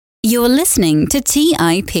You're listening to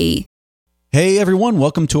TIP. Hey everyone,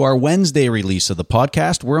 welcome to our Wednesday release of the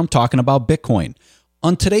podcast where I'm talking about Bitcoin.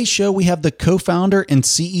 On today's show, we have the co-founder and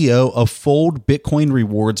CEO of Fold Bitcoin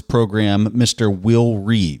Rewards Program, Mr. Will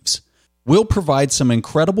Reeves. Will provide some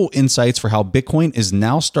incredible insights for how Bitcoin is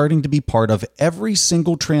now starting to be part of every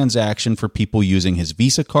single transaction for people using his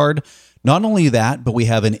Visa card. Not only that, but we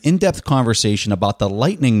have an in-depth conversation about the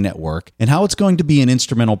Lightning Network and how it's going to be an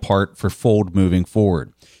instrumental part for Fold moving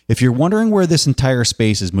forward. If you're wondering where this entire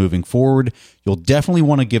space is moving forward, you'll definitely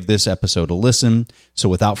want to give this episode a listen. So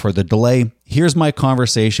without further delay, here's my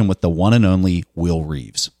conversation with the one and only Will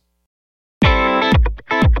Reeves.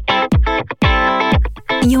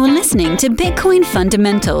 You're listening to Bitcoin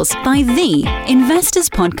Fundamentals by the Investors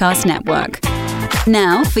Podcast Network.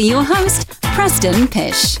 Now for your host, Preston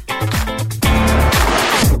Pish.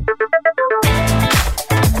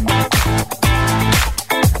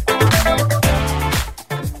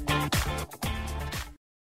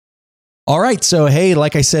 All right. So, hey,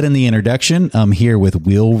 like I said in the introduction, I'm here with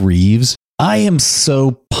Will Reeves. I am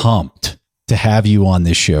so pumped to have you on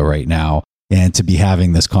this show right now and to be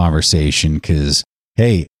having this conversation because,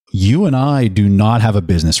 hey, you and I do not have a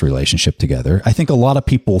business relationship together. I think a lot of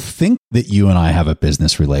people think that you and I have a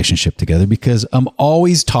business relationship together because I'm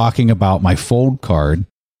always talking about my Fold card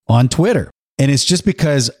on Twitter. And it's just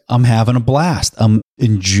because I'm having a blast. I'm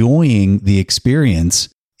enjoying the experience.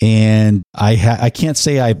 And I can't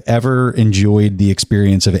say I've ever enjoyed the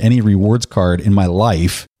experience of any rewards card in my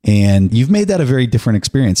life. And you've made that a very different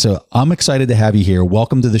experience. So I'm excited to have you here.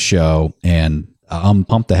 Welcome to the show. And I'm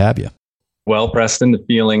pumped to have you. Well, Preston, the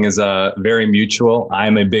feeling is very mutual.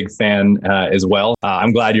 I'm a big fan as well.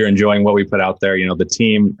 I'm glad you're enjoying what we put out there. You know, the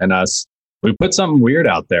team and us, we put something weird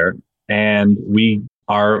out there and we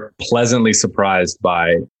are pleasantly surprised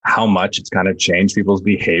by how much it's kind of changed people's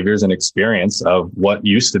behaviors and experience of what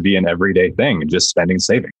used to be an everyday thing, just spending,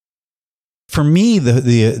 saving. For me,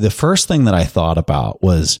 the first thing that I thought about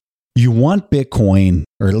was you want Bitcoin,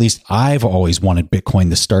 or at least I've always wanted Bitcoin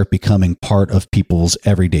to start becoming part of people's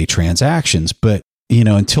everyday transactions. But, you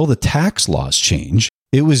know, until the tax laws change,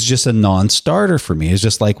 it was just a non-starter for me. It's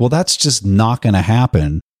just like, well, that's just not going to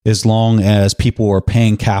happen as long as people are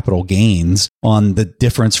paying capital gains on the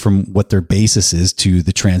difference from what their basis is to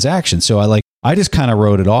the transaction. So I just kind of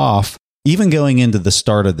wrote it off, even going into the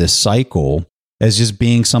start of this cycle, as just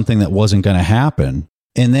being something that wasn't going to happen.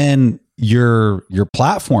 And then your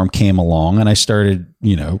platform came along and I started,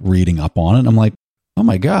 reading up on it. And I'm like, oh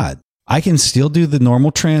my God, I can still do the normal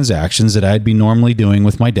transactions that I'd be normally doing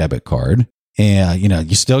with my debit card. And,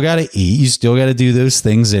 you still got to eat. You still got to do those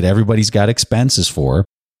things that everybody's got expenses for.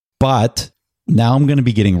 But now I'm going to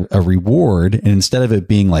be getting a reward. And instead of it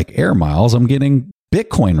being like air miles, I'm getting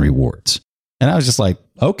Bitcoin rewards. And I was just like,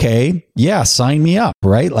 okay, yeah, sign me up,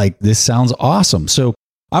 right? Like this sounds awesome. So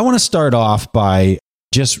I want to start off by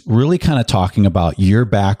just really kind of talking about your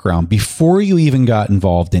background before you even got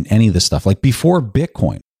involved in any of this stuff, like before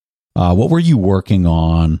Bitcoin. What were you working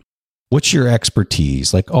on? What's your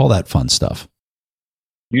expertise? Like all that fun stuff.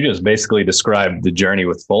 You just basically described the journey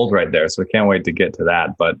with Fold right there. So I can't wait to get to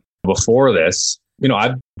that. But before this,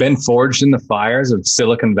 I've been forged in the fires of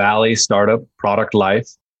Silicon Valley startup product life,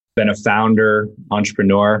 been a founder,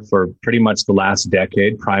 entrepreneur for pretty much the last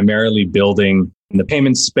decade, primarily building in the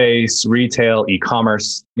payment space, retail,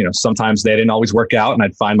 e-commerce. Sometimes they didn't always work out and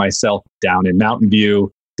I'd find myself down in Mountain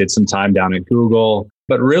View, did some time down at Google.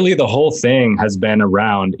 But really the whole thing has been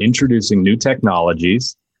around introducing new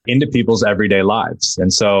technologies into people's everyday lives.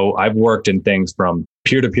 And so I've worked in things from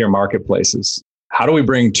peer-to-peer marketplaces. How do we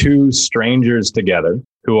bring two strangers together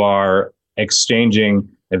who are exchanging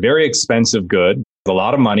a very expensive good, with a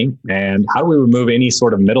lot of money, and how do we remove any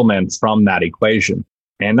sort of middleman from that equation?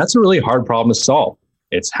 And that's a really hard problem to solve.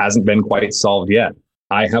 It hasn't been quite solved yet.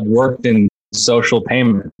 I have worked in social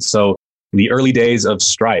payments. So in the early days of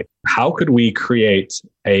Stripe, how could we create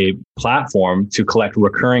a platform to collect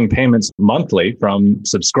recurring payments monthly from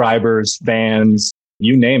subscribers, fans,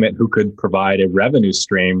 you name it, who could provide a revenue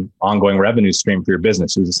stream, ongoing revenue stream for your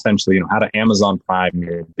business? It was essentially, how to Amazon Prime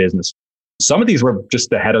your business. Some of these were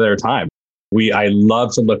just ahead of their time. I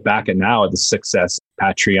love to look back at now at the success of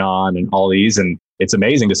Patreon and all these. And it's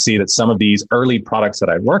amazing to see that some of these early products that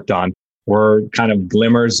I worked on were kind of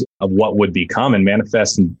glimmers of what would become and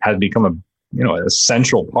manifest and has become a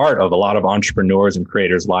central part of a lot of entrepreneurs and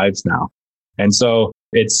creators' lives now. And so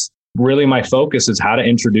it's really my focus is how to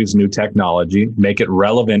introduce new technology, make it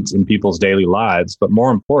relevant in people's daily lives. But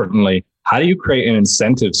more importantly, how do you create an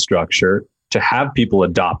incentive structure to have people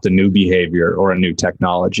adopt a new behavior or a new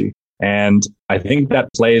technology? And I think that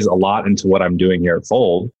plays a lot into what I'm doing here at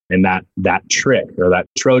Fold. in that trick or that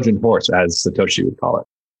Trojan horse, as Satoshi would call it.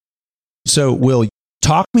 So, Will,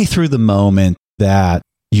 talk me through the moment that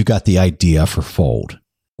you got the idea for Fold.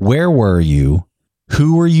 Where were you?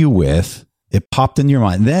 Who were you with? It popped in your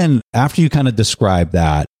mind. Then, after you kind of described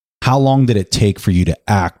that, how long did it take for you to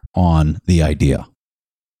act on the idea?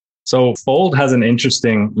 So Fold has an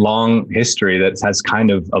interesting long history that has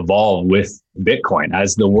kind of evolved with Bitcoin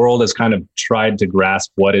as the world has kind of tried to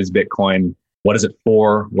grasp what is Bitcoin, what is it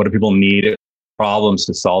for, what do people need, problems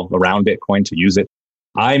to solve around Bitcoin to use it.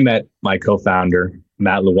 I met my co-founder,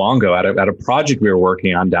 Matt Luongo, at a project we were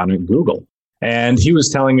working on down at Google. And he was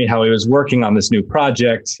telling me how he was working on this new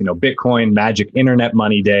project, Bitcoin, magic internet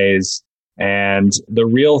money days. And the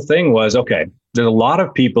real thing was, okay, there's a lot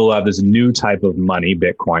of people who have this new type of money,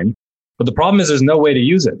 Bitcoin, but the problem is there's no way to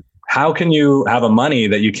use it. How can you have a money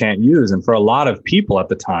that you can't use? And for a lot of people at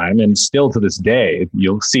the time, and still to this day,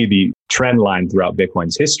 you'll see the trend line throughout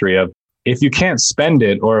Bitcoin's history of if you can't spend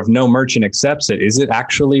it or if no merchant accepts it, is it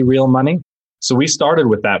actually real money? So we started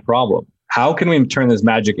with that problem. How can we turn this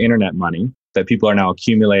magic internet money that people are now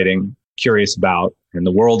accumulating, curious about, and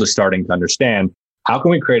the world is starting to understand? How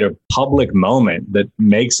can we create a public moment that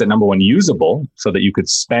makes it, number one, usable so that you could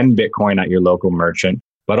spend Bitcoin at your local merchant?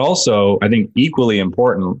 But also, I think equally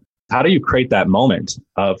important, how do you create that moment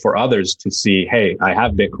for others to see, hey, I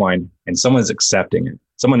have Bitcoin and someone's accepting it.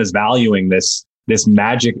 Someone is valuing this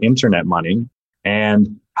magic internet money.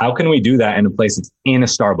 And how can we do that in a place that's in a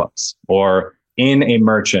Starbucks or in a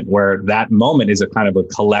merchant where that moment is a kind of a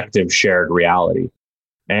collective shared reality?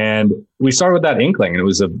 And we started with that inkling, and it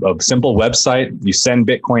was a simple website. You send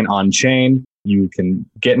Bitcoin on chain, you can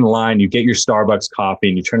get in line, you get your Starbucks coffee,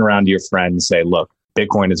 and you turn around to your friend and say, look,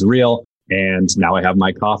 Bitcoin is real, and now I have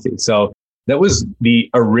my coffee. So that was the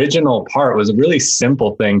original part. It was a really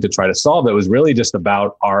simple thing to try to solve. It was really just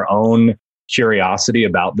about our own curiosity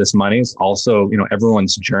about this money. It's also,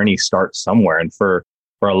 everyone's journey starts somewhere. And for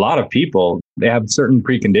a lot of people, they have certain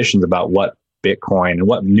preconditions about what Bitcoin and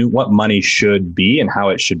what money should be and how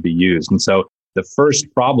it should be used. And so the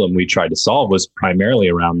first problem we tried to solve was primarily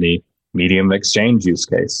around the medium of exchange use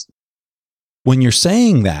case. When you're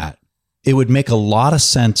saying that, it would make a lot of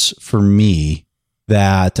sense for me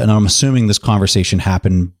that, and I'm assuming this conversation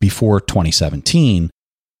happened before 2017,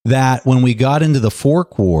 that when we got into the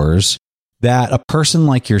fork wars, that a person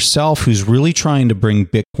like yourself who's really trying to bring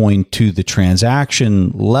Bitcoin to the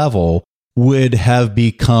transaction level would have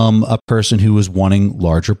become a person who was wanting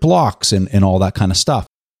larger blocks and all that kind of stuff.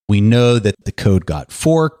 We know that the code got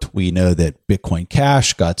forked. We know that Bitcoin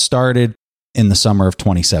Cash got started in the summer of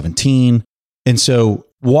 2017. And so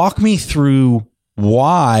walk me through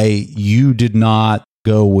why you did not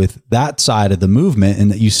go with that side of the movement and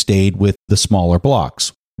that you stayed with the smaller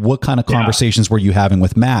blocks. What kind of conversations were you having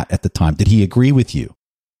with Matt at the time? Did he agree with you?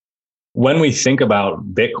 When we think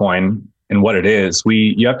about Bitcoin and what it is,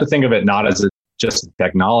 you have to think of it not as just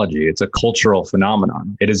technology. It's a cultural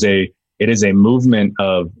phenomenon. It is a movement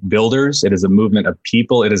of builders. It is a movement of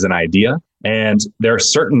people. It is an idea. And there are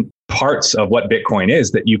certain parts of what Bitcoin is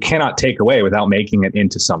that you cannot take away without making it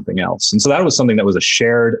into something else. And so that was something that was a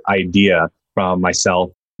shared idea from myself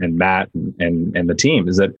and Matt and the team,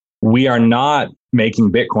 is that we are not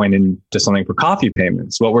making Bitcoin into something for coffee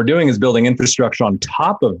payments. What we're doing is building infrastructure on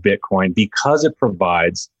top of Bitcoin because it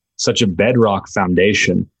provides such a bedrock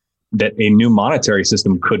foundation that a new monetary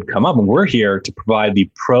system could come up. And we're here to provide the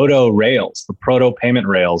proto-rails, the proto-payment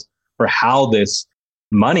rails for how this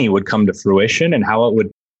money would come to fruition and how it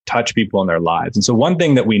would touch people in their lives. And so one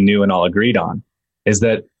thing that we knew and all agreed on is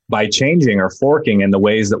that by changing or forking in the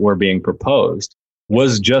ways that were being proposed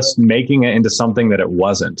was just making it into something that it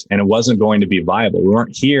wasn't, and it wasn't going to be viable. We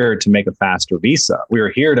weren't here to make a faster Visa. We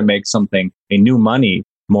were here to make something, a new money,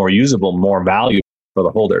 more usable, more valuable for the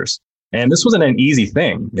holders. And this wasn't an easy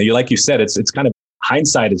thing. Like you said, it's kind of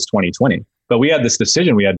hindsight is 2020. But we had this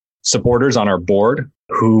decision. We had supporters on our board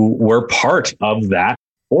who were part of that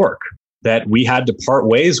fork that we had to part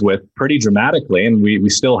ways with pretty dramatically. And we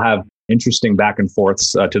still have interesting back and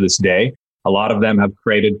forths to this day. A lot of them have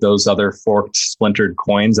created those other forked, splintered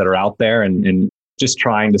coins that are out there and just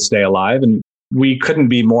trying to stay alive. And we couldn't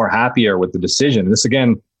be more happier with the decision. This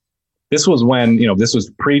was when, this was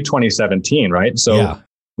pre-2017, right? So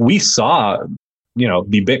we saw,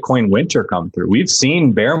 the Bitcoin winter come through. We've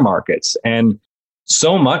seen bear markets, and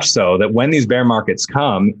so much so that when these bear markets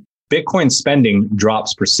come, Bitcoin spending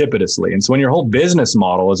drops precipitously. And so when your whole business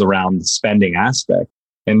model is around the spending aspect,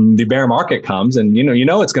 and the bear market comes, and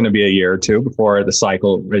it's going to be a year or two before the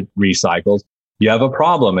cycle recycles, you have a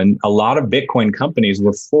problem. And a lot of Bitcoin companies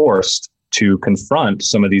were forced to confront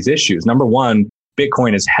some of these issues. Number one,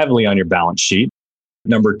 Bitcoin is heavily on your balance sheet.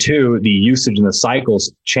 Number two, the usage and the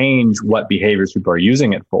cycles change what behaviors people are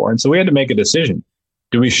using it for. And so we had to make a decision.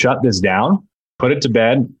 Do we shut this down, put it to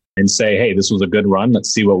bed and say, hey, this was a good run. Let's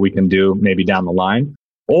see what we can do maybe down the line.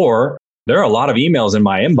 Or there are a lot of emails in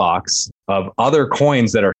my inbox of other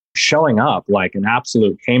coins that are showing up like an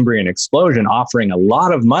absolute Cambrian explosion, offering a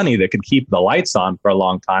lot of money that could keep the lights on for a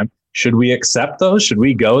long time. Should we accept those? Should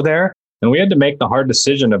we go there? And we had to make the hard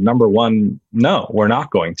decision of number one, no, we're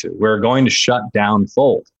not going to. We're going to shut down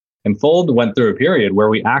Fold. And Fold went through a period where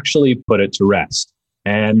we actually put it to rest.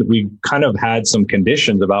 And we kind of had some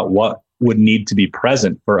conditions about what would need to be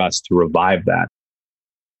present for us to revive that.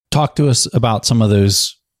 Talk to us about some of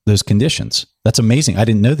those conditions. That's amazing. I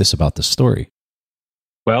didn't know this about this story.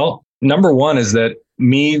 Well, number one is that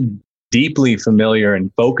me deeply familiar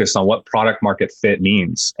and focused on what product market fit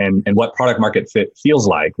means and what product market fit feels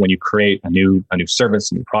like when you create a new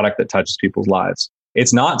service, a new product that touches people's lives.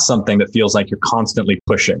 It's not something that feels like you're constantly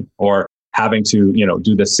pushing or having to,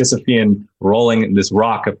 do the Sisyphean rolling this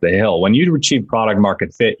rock up the hill. When you achieve product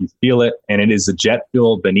market fit, you feel it, and it is a jet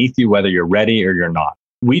fuel beneath you, whether you're ready or you're not.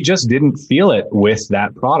 We just didn't feel it with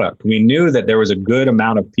that product. We knew that there was a good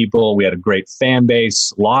amount of people. We had a great fan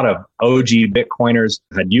base. A lot of OG Bitcoiners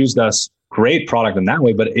had used us. Great product in that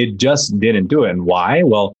way, but it just didn't do it. And why?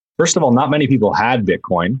 Well, first of all, not many people had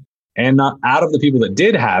Bitcoin. And not out of the people that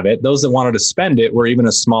did have it, those that wanted to spend it were even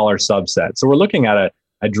a smaller subset. So we're looking at an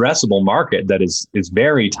addressable market that is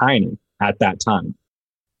very tiny at that time.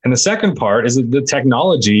 And the second part is that the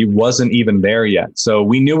technology wasn't even there yet. So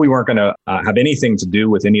we knew we weren't going to have anything to do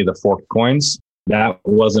with any of the forked coins. That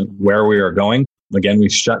wasn't where we were going. Again, we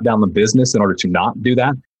shut down the business in order to not do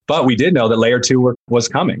that. But we did know that layer two was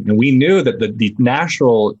coming. And we knew that the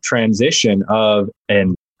natural transition of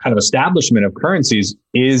and kind of establishment of currencies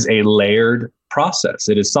is a layered process.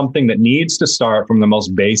 It is something that needs to start from the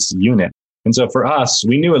most base unit. And so for us,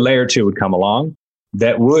 we knew a layer two would come along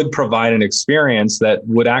that would provide an experience that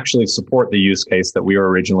would actually support the use case that we were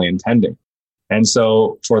originally intending. And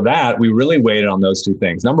so for that, we really waited on those two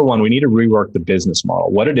things. Number one, we need to rework the business model,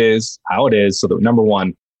 what it is, how it is, so that number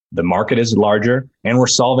one, the market is larger and we're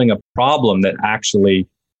solving a problem that actually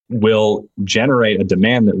will generate a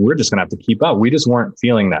demand that we're just going to have to keep up. We just weren't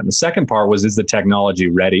feeling that. And the second part was, is the technology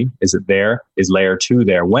ready? Is it there? Is layer two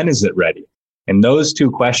there? When is it ready? And those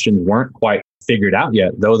two questions weren't quite figured out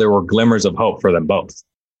yet, though there were glimmers of hope for them both.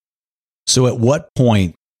 So at what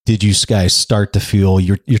point did you guys start to feel,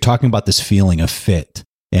 you're talking about this feeling of fit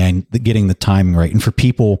and getting the timing right? And for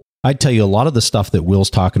people, I'd tell you a lot of the stuff that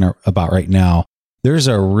Will's talking about right now, there's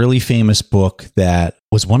a really famous book that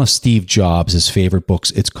was one of Steve Jobs' favorite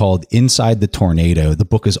books. It's called Inside the Tornado. The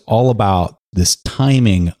book is all about this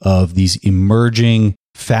timing of these emerging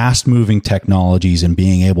fast-moving technologies and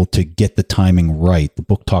being able to get the timing right. The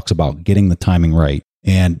book talks about getting the timing right.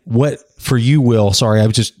 And what for you, Will, sorry, I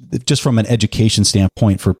was just from an education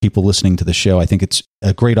standpoint for people listening to the show, I think it's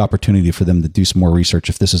a great opportunity for them to do some more research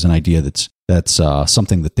if this is an idea that's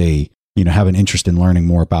something that they have an interest in learning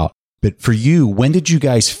more about. But for you, when did you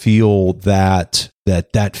guys feel that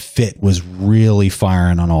fit was really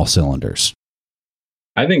firing on all cylinders?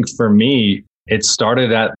 I think for me, it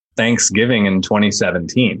started at Thanksgiving in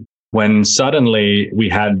 2017, when suddenly we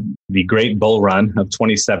had the great bull run of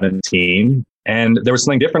 2017. And there was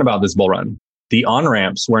something different about this bull run. The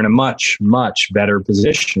on-ramps were in a much, much better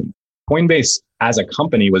position. Coinbase as a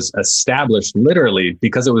company was established literally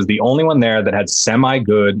because it was the only one there that had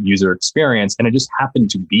semi-good user experience, and it just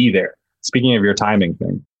happened to be there. Speaking of your timing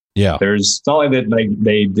thing. Yeah. There's not only that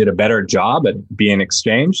they did a better job at being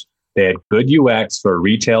exchanged, they had good UX for a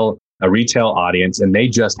retail audience, and they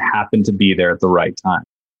just happened to be there at the right time.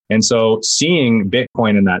 And so seeing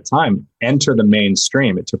Bitcoin in that time enter the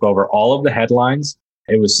mainstream, it took over all of the headlines.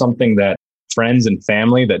 It was something that friends and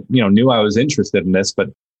family that, knew I was interested in this, but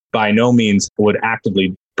by no means would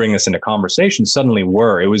actively bring us into conversation, suddenly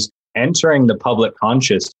were. It was entering the public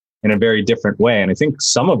conscious in a very different way. And I think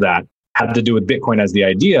some of that had to do with Bitcoin as the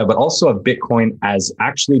idea, but also of Bitcoin as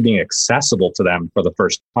actually being accessible to them for the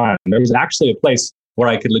first time. There was actually a place where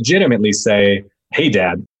I could legitimately say, hey,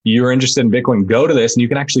 Dad, you're interested in Bitcoin, go to this and you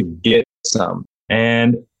can actually get some.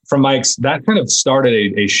 And from that kind of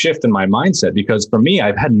started a shift in my mindset, because for me,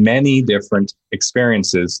 I've had many different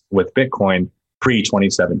experiences with Bitcoin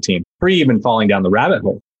pre-2017, pre even falling down the rabbit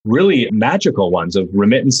hole. Really magical ones of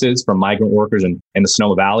remittances from migrant workers in the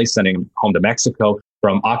Sonoma Valley, sending them home to Mexico,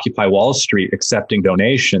 from Occupy Wall Street, accepting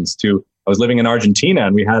donations to, I was living in Argentina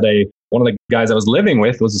and we had one of the guys I was living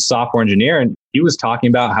with was a software engineer, and he was talking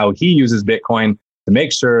about how he uses Bitcoin to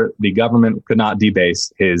make sure the government could not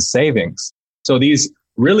debase his savings. So these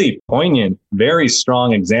really poignant, very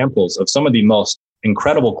strong examples of some of the most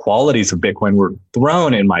incredible qualities of Bitcoin were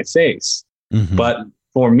thrown in my face. Mm-hmm. But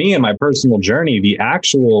for me in my personal journey, the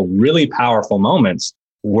actual really powerful moments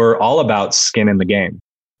were all about skin in the game.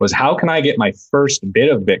 Was how can I get my first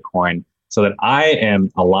bit of Bitcoin so that I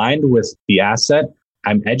am aligned with the asset?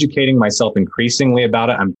 I'm educating myself increasingly about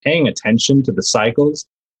it. I'm paying attention to the cycles.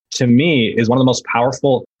 To me, is one of the most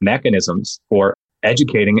powerful mechanisms for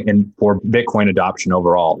educating and for Bitcoin adoption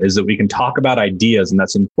overall, is that we can talk about ideas, and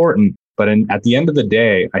that's important. But at the end of the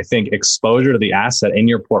day, I think exposure to the asset in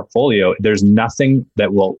your portfolio, there's nothing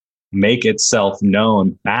that will make itself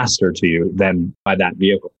known faster to you than by that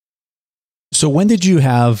vehicle. So when did you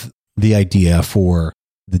have the idea for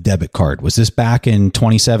the debit card? Was this back in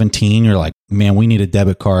 2017? You're like, man, we need a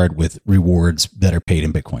debit card with rewards that are paid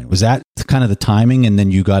in Bitcoin. Was that kind of the timing, and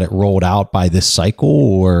then you got it rolled out by this cycle,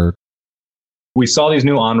 or? We saw these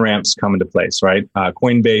new on-ramps come into place, right?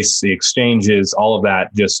 Coinbase, the exchanges, all of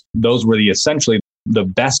that, just those were essentially the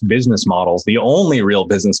best business models, the only real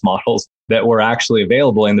business models that were actually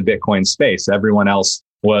available in the Bitcoin space. Everyone else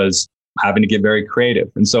was having to get very creative.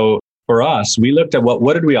 And so for us, we looked at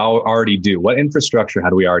what did we already do? What infrastructure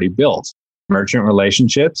had we already built? Merchant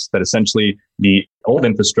relationships that essentially the old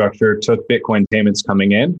infrastructure took Bitcoin payments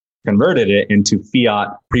coming in, converted it into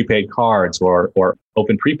fiat prepaid cards or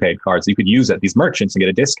open prepaid cards that you could use at these merchants and get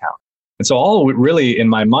a discount. And so all really in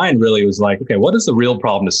my mind really was like, okay, what is the real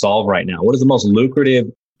problem to solve right now? What is the most lucrative,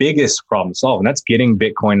 biggest problem to solve? And that's getting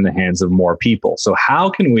Bitcoin in the hands of more people. So how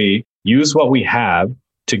can we use what we have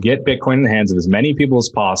to get Bitcoin in the hands of as many people as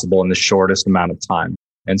possible in the shortest amount of time?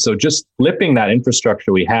 And so just flipping that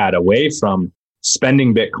infrastructure we had away from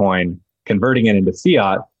spending Bitcoin, converting it into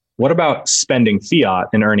fiat. What about spending fiat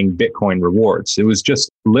and earning Bitcoin rewards? It was just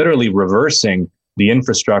literally reversing the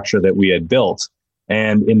infrastructure that we had built.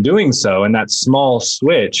 And in doing so, in that small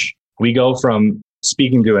switch, we go from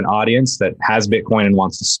speaking to an audience that has Bitcoin and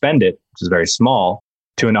wants to spend it, which is very small,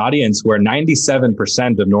 to an audience where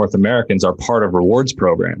 97% of North Americans are part of rewards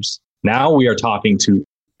programs. Now we are talking to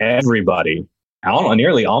everybody.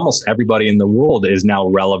 Nearly almost everybody in the world is now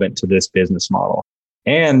relevant to this business model.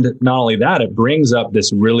 And not only that, it brings up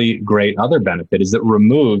this really great other benefit is it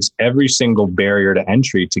removes every single barrier to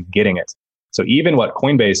entry to getting it. So even what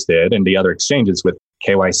Coinbase did and the other exchanges with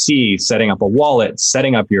KYC, setting up a wallet,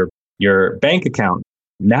 setting up your bank account,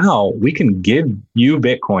 now we can give you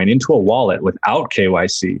Bitcoin into a wallet without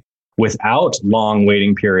KYC, without long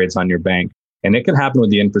waiting periods on your bank. And it can happen with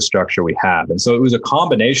the infrastructure we have. And so it was a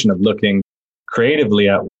combination of looking creatively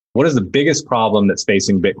at what is the biggest problem that's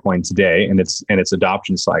facing Bitcoin today and its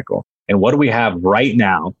adoption cycle? And what do we have right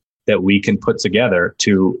now that we can put together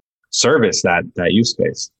to service that use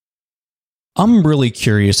case? I'm really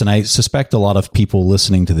curious, and I suspect a lot of people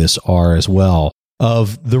listening to this are as well,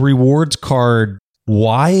 of the rewards card.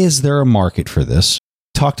 Why is there a market for this?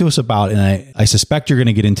 Talk to us about, and I suspect you're going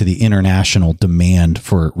to get into the international demand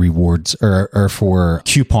for rewards or for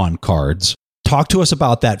coupon cards. Talk to us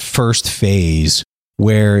about that first phase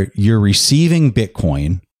where you're receiving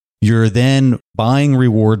Bitcoin, you're then buying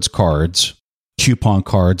rewards cards, coupon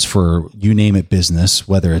cards for you name it business,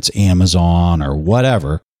 whether it's Amazon or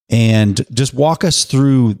whatever, and just walk us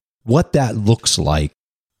through what that looks like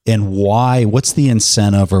and why, what's the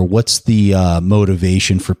incentive or what's the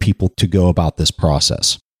motivation for people to go about this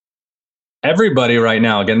process? Everybody right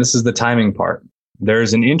now, again, this is the timing part.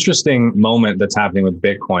 There's an interesting moment that's happening with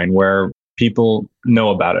Bitcoin where people know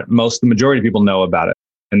about it. The majority of people know about it.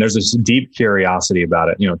 And there's this deep curiosity about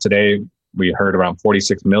it. Today we heard around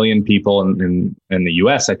 46 million people in the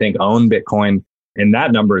US, I think, own Bitcoin. And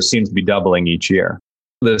that number seems to be doubling each year.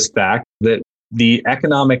 This fact that the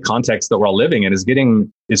economic context that we're all living in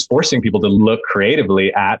is forcing people to look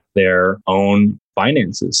creatively at their own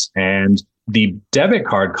finances. And the debit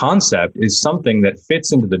card concept is something that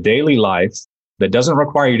fits into the daily life that doesn't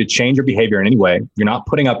require you to change your behavior in any way. You're not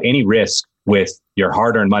putting up any risk with your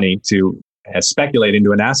hard-earned money to speculate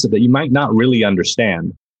into an asset that you might not really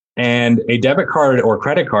understand. And a debit card or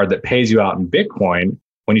credit card that pays you out in Bitcoin,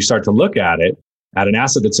 when you start to look at it, at an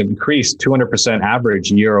asset that's increased 200%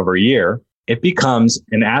 average year over year, it becomes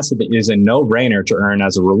an asset that is a no-brainer to earn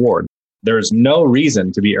as a reward. There's no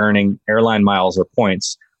reason to be earning airline miles or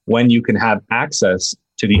points when you can have access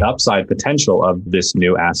to the upside potential of this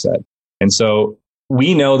new asset. And so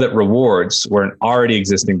we know that rewards were an already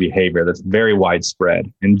existing behavior that's very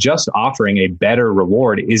widespread. And just offering a better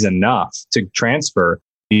reward is enough to transfer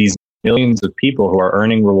these millions of people who are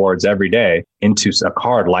earning rewards every day into a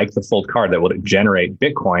card like the Fold card that will generate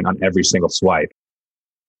Bitcoin on every single swipe.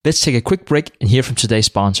 Let's take a quick break and hear from today's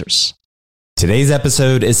sponsors. Today's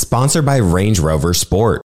episode is sponsored by Range Rover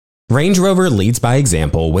Sport. Range Rover leads by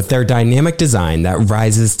example with their dynamic design that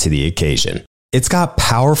rises to the occasion. It's got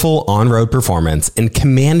powerful on-road performance and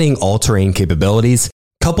commanding all-terrain capabilities,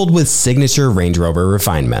 coupled with signature Range Rover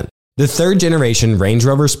refinement. The third-generation Range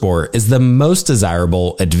Rover Sport is the most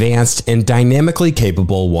desirable, advanced, and dynamically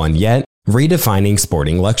capable one yet, redefining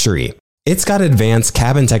sporting luxury. It's got advanced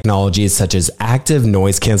cabin technologies such as active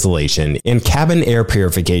noise cancellation and cabin air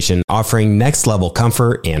purification, offering next-level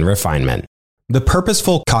comfort and refinement. The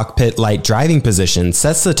purposeful cockpit-like driving position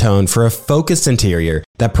sets the tone for a focused interior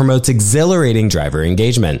that promotes exhilarating driver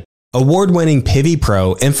engagement. Award-winning Pivi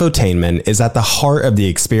Pro infotainment is at the heart of the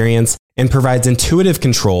experience and provides intuitive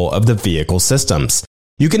control of the vehicle systems.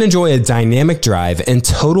 You can enjoy a dynamic drive and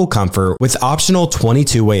total comfort with optional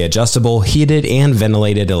 22-way adjustable, heated and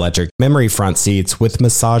ventilated electric memory front seats with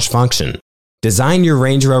massage function. Design your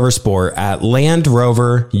Range Rover Sport at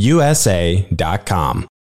LandRoverUSA.com.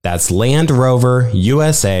 That's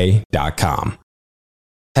LandRoverUSA.com.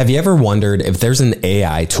 Have you ever wondered if there's an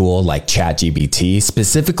AI tool like ChatGPT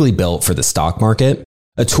specifically built for the stock market?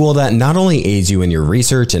 A tool that not only aids you in your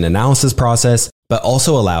research and analysis process, but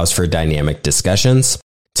also allows for dynamic discussions?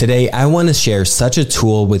 Today, I want to share such a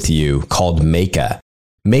tool with you called Meka.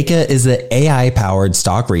 Meka is the AI-powered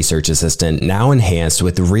stock research assistant now enhanced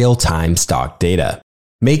with real-time stock data.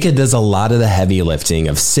 Meka does a lot of the heavy lifting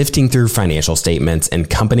of sifting through financial statements and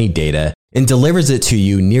company data and delivers it to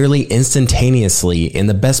you nearly instantaneously, and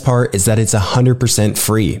the best part is that it's 100%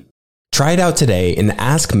 free. Try it out today and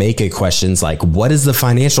ask Meka questions like, what is the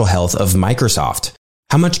financial health of Microsoft?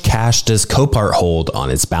 How much cash does Copart hold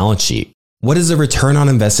on its balance sheet? What is the return on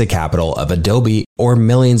invested capital of Adobe, or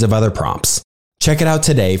millions of other prompts? Check it out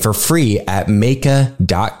today for free at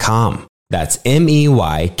Meka.com. That's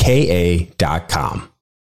MEYKA.com.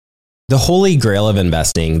 The Holy Grail of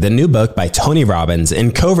Investing, the new book by Tony Robbins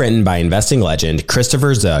and co-written by investing legend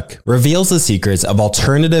Christopher Zook, reveals the secrets of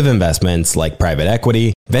alternative investments like private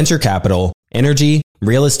equity, venture capital, energy,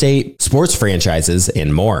 real estate, sports franchises,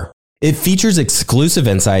 and more. It features exclusive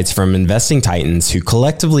insights from investing titans who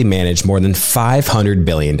collectively manage more than $500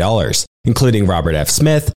 billion, including Robert F.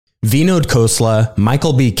 Smith, Vinod Khosla,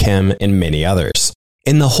 Michael B. Kim, and many others.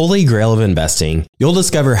 In the Holy Grail of Investing, you'll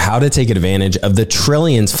discover how to take advantage of the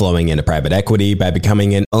trillions flowing into private equity by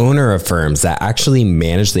becoming an owner of firms that actually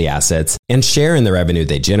manage the assets and share in the revenue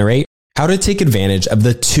they generate, how to take advantage of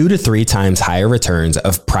the 2 to 3 times higher returns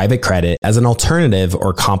of private credit as an alternative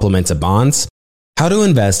or complement to bonds, how to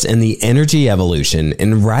invest in the energy evolution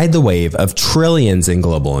and ride the wave of trillions in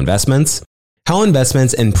global investments, how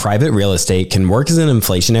investments in private real estate can work as an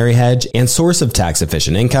inflationary hedge and source of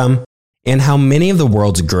tax-efficient income, and how many of the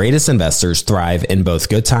world's greatest investors thrive in both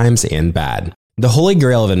good times and bad. The Holy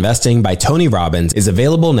Grail of Investing by Tony Robbins is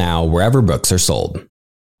available now wherever books are sold.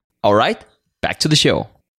 All right, back to the show.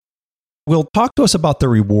 Will, talk to us about the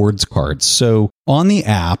rewards cards. So on the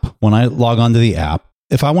app, when I log onto the app,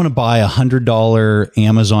 if I want to buy a $100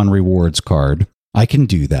 Amazon rewards card, I can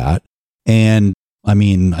do that. And I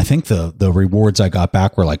mean, I think the rewards I got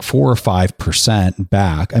back were like 4 or 5%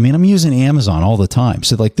 back. I mean, I'm using Amazon all the time.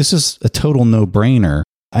 So like, this is a total no-brainer.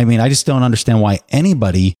 I mean, I just don't understand why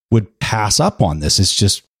anybody would pass up on this. It's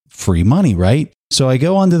just free money, right? So I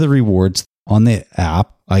go onto the rewards on the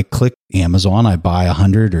app. I click Amazon. I buy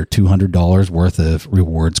 $100 or $200 worth of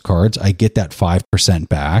rewards cards. I get that 5%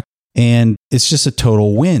 back. And it's just a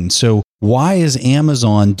total win. So why is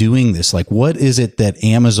Amazon doing this? Like, what is it that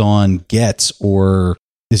Amazon gets? Or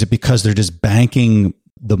is it because they're just banking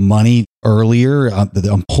the money earlier?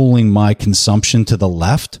 I'm pulling my consumption to the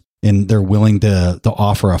left, and they're willing to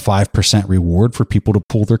offer a 5% reward for people to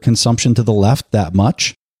pull their consumption to the left that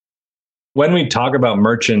much? When we talk about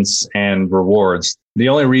merchants and rewards, the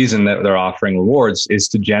only reason that they're offering rewards is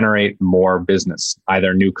to generate more business,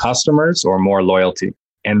 either new customers or more loyalty.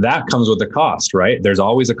 And that comes with a cost, right? There's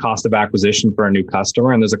always a cost of acquisition for a new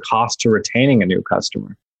customer, and there's a cost to retaining a new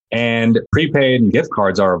customer. And prepaid and gift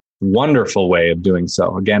cards are a wonderful way of doing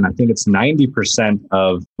so. Again, I think it's 90%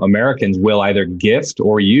 of Americans will either gift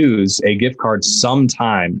or use a gift card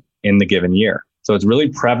sometime in the given year. So it's really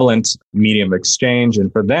prevalent medium of exchange.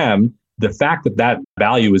 And for them, the fact that that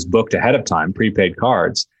value is booked ahead of time, prepaid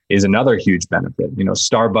cards, is another huge benefit. You know,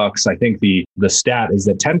 Starbucks, I think the stat is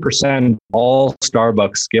that 10% all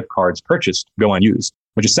Starbucks gift cards purchased go unused,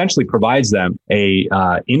 which essentially provides them a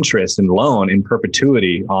interest and loan in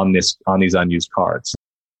perpetuity on these unused cards.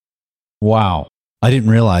 Wow. I didn't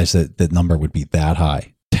realize that that number would be that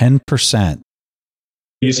high. 10%.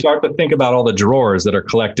 You start to think about all the drawers that are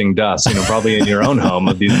collecting dust, you know, probably in your own home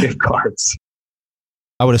of these gift cards.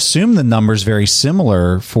 I would assume the number's very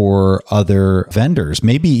similar for other vendors,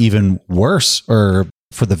 maybe even worse or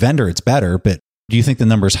for the vendor, it's better, but do you think the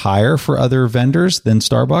number's higher for other vendors than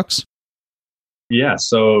Starbucks? Yeah.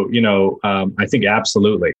 So, I think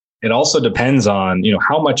absolutely. It also depends on,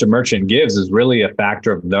 how much a merchant gives is really a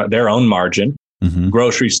factor of their own margin. Mm-hmm.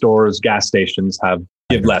 Grocery stores, gas stations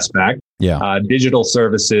give less back. Yeah. Digital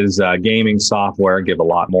services, gaming software give a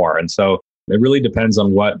lot more. And so it really depends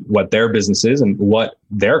on what their business is and what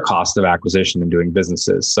their cost of acquisition and doing business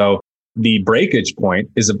is. So the breakage point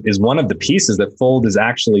is one of the pieces that Fold is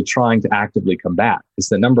actually trying to actively combat. Is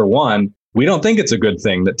that number one, we don't think it's a good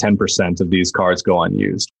thing that 10% of these cards go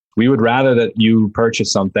unused. We would rather that you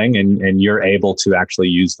purchase something and you're able to actually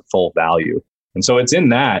use the full value. And so it's in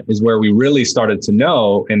that is where we really started to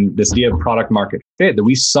know, and this idea of product market fit that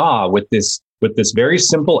we saw with this very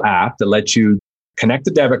simple app that lets you connect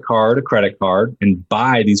a debit card, a credit card, and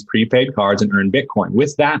buy these prepaid cards and earn Bitcoin.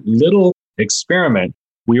 With that little experiment,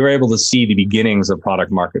 we were able to see the beginnings of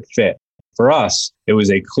product market fit. For us, it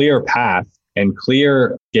was a clear path and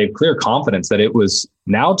gave clear confidence that it was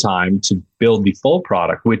now time to build the full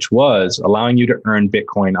product, which was allowing you to earn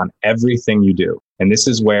Bitcoin on everything you do. And this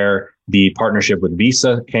is where the partnership with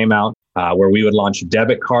Visa came out, where we would launch a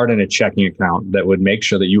debit card and a checking account that would make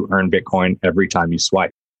sure that you earn Bitcoin every time you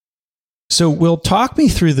swipe. So Will, talk me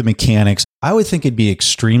through the mechanics. I would think it'd be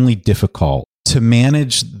extremely difficult to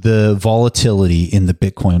manage the volatility in the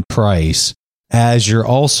Bitcoin price as you're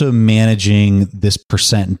also managing this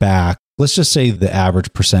percent back. Let's just say the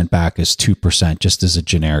average percent back is 2%, just as a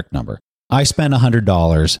generic number. I spend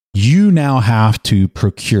 $100. You now have to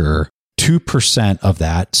procure 2% of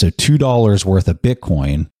that, so $2 worth of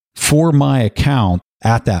Bitcoin for my account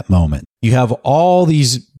at that moment. You have all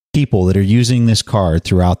these people that are using this card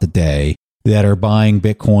throughout the day that are buying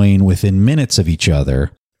Bitcoin within minutes of each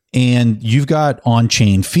other. And you've got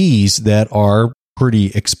on-chain fees that are pretty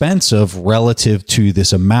expensive relative to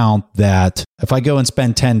this amount that if I go and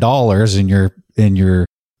spend $10 and you're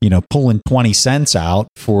pulling 20 cents out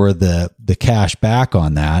for the cash back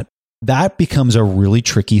on that becomes a really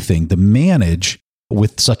tricky thing to manage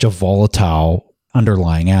with such a volatile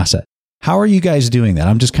underlying asset. How are you guys doing that?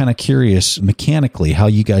 I'm just kind of curious mechanically how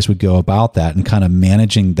you guys would go about that and kind of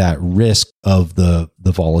managing that risk of the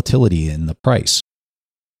volatility in the price.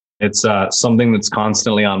 It's something that's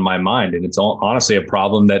constantly on my mind. And it's honestly a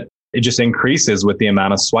problem that it just increases with the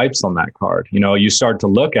amount of swipes on that card. You start to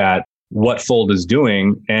look at what Fold is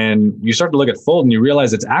doing and you start to look at Fold and you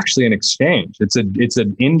realize it's actually an exchange. It's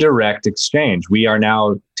an indirect exchange. We are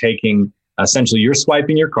now taking, essentially you're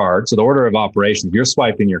swiping your card. So the order of operations, you're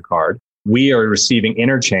swiping your card. We are receiving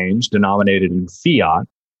interchange denominated in fiat,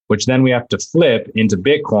 which then we have to flip into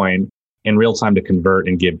Bitcoin in real time to convert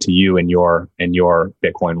and give to you in your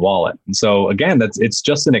Bitcoin wallet. And so again, it's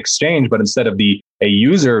just an exchange, but instead of a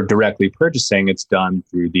user directly purchasing, it's done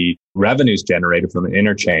through the revenues generated from an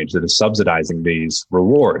interchange that is subsidizing these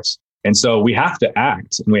rewards. And so we have to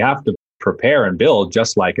act and we have to prepare and build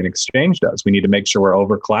just like an exchange does. We need to make sure we're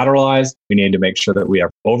over collateralized. We need to make sure that we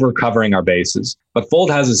are over covering our bases. But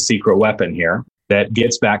Fold has a secret weapon here that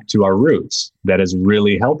gets back to our roots that has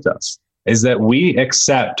really helped us. Is that we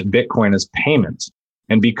accept Bitcoin as payment.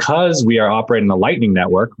 And because we are operating a Lightning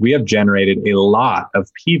Network, we have generated a lot of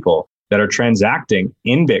people that are transacting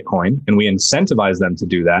in Bitcoin, and we incentivize them to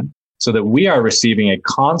do that so that we are receiving a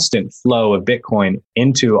constant flow of Bitcoin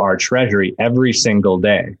into our treasury every single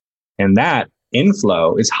day. And that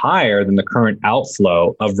inflow is higher than the current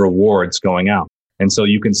outflow of rewards going out. And so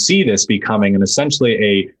you can see this becoming essentially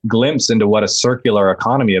a glimpse into what a circular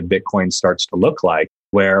economy of Bitcoin starts to look like,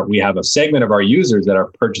 where we have a segment of our users that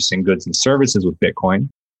are purchasing goods and services with Bitcoin.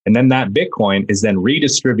 And then that Bitcoin is then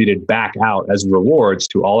redistributed back out as rewards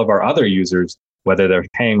to all of our other users, whether they're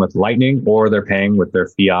paying with Lightning or they're paying with their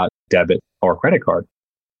fiat, debit, or credit card.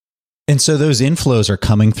 And so those inflows are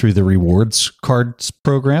coming through the rewards cards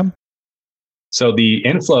program? So the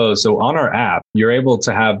inflows, so on our app, you're able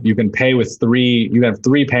to you can pay with you have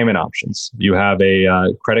three payment options. You have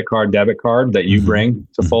a credit card, debit card that you bring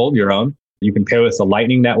to Fold, your own. You can pay with the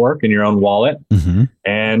Lightning Network in your own wallet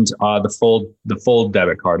and the Fold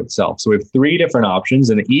debit card itself. So we have three different options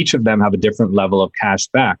and each of them have a different level of cash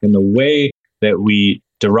back. And the way that we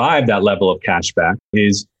derive that level of cash back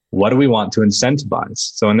is what do we want to incentivize?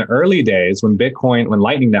 So in the early days when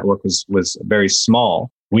Lightning Network was very small,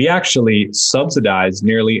 we actually subsidized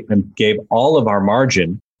nearly and gave all of our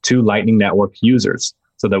margin to Lightning Network users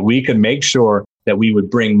so that we could make sure that we would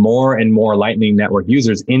bring more and more Lightning Network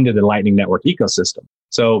users into the Lightning Network ecosystem.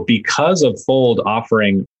 So because of Fold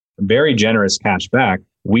offering very generous cash back,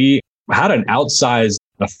 we had an outsized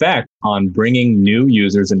effect on bringing new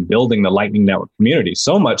users and building the Lightning Network community.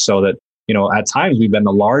 So much so that, at times we've been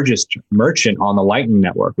the largest merchant on the Lightning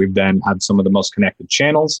Network. We've had some of the most connected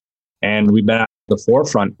channels, and we've been at the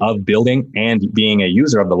forefront of building and being a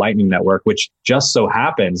user of the Lightning Network, which just so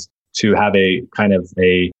happens to have a kind of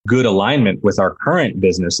a good alignment with our current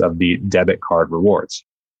business of the debit card rewards.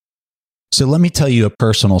 So let me tell you a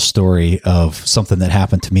personal story of something that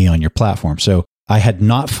happened to me on your platform. So I had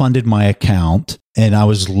not funded my account and I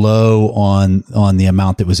was low on the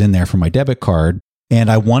amount that was in there for my debit card. And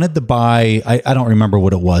I wanted to buy, I don't remember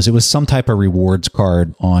what it was. It was some type of rewards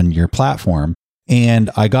card on your platform. And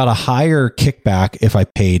I got a higher kickback if I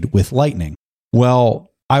paid with Lightning. Well,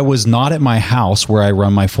 I was not at my house where I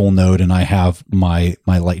run my full node and I have my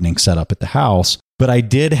Lightning set up at the house. But I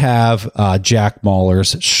did have Jack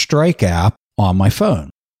Mahler's Strike app on my phone,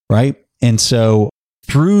 right? And so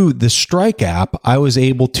through the Strike app, I was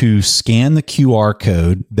able to scan the QR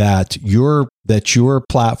code that your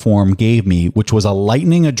platform gave me, which was a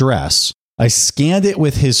Lightning address. I scanned it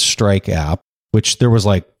with his Strike app, which there was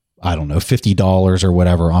like, I don't know, $50 or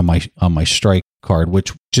whatever on my Strike card,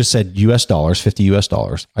 which just said US dollars,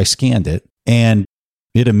 $50 US. I scanned it and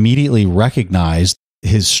it immediately recognized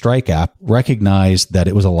his Strike app, recognized that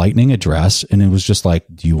it was a Lightning address. And it was just like,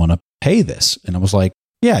 do you want to pay this? And I was like,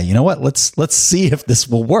 yeah, you know what? Let's see if this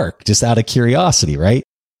will work, just out of curiosity, right?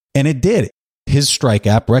 And it did. His Strike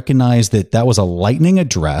app recognized that was a Lightning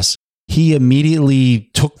address. He immediately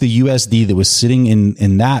took the USD that was sitting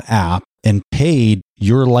in that app and paid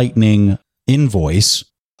your Lightning invoice.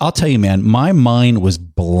 I'll tell you, man, my mind was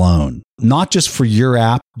blown, not just for your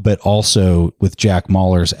app, but also with Jack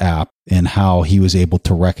Mahler's app and how he was able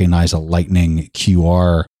to recognize a Lightning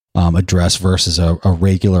QR address versus a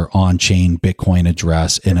regular on-chain Bitcoin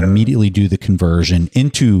address and immediately do the conversion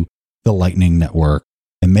into the Lightning Network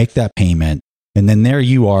and make that payment. And then there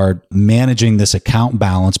you are managing this account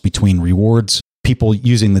balance between rewards, people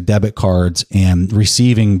using the debit cards and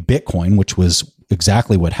receiving Bitcoin, which was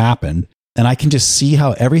exactly what happened. And I can just see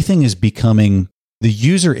how everything is becoming, the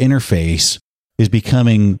user interface is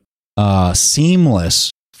becoming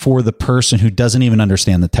seamless for the person who doesn't even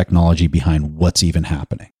understand the technology behind what's even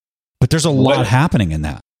happening. But there's a lot happening in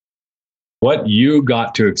that. What you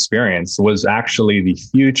got to experience was actually the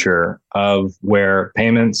future of where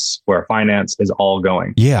payments, where finance is all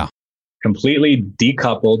going. Yeah. Completely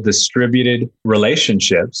decoupled, distributed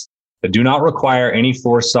relationships that do not require any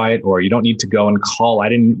foresight, or you don't need to go and call. I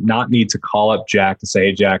did not need to call up Jack to say,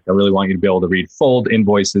 hey, Jack, I really want you to be able to read Fold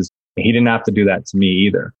invoices. And he didn't have to do that to me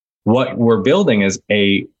either. What we're building is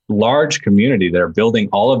a large community that are building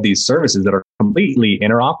all of these services that are completely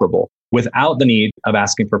interoperable without the need of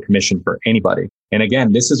asking for permission for anybody. And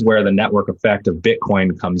again, this is where the network effect of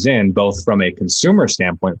Bitcoin comes in, both from a consumer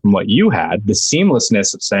standpoint, from what you had, the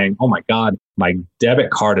seamlessness of saying, oh my God, my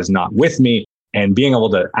debit card is not with me, and being able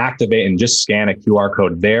to activate and just scan a QR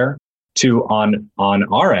code there, to on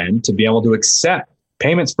our end, to be able to accept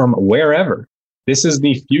payments from wherever. This is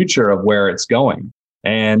the future of where it's going.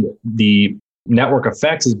 And the network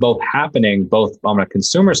effects is both happening, both on a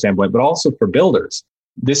consumer standpoint, but also for builders.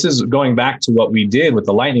 This is going back to what we did with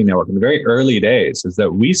the Lightning Network in the very early days, is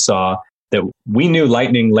that we saw that we knew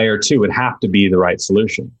Lightning Layer 2 would have to be the right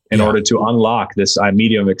solution in order to unlock this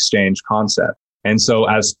medium exchange concept. And so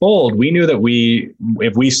as Fold, we knew that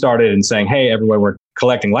if we started and saying, hey, everyone, we're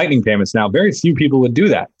collecting Lightning payments now, very few people would do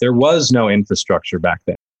that. There was no infrastructure back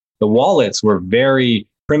then. The wallets were very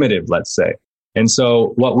primitive, let's say. And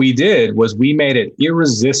so what we did was we made it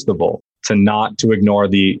irresistible to ignore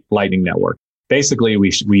the Lightning Network. Basically,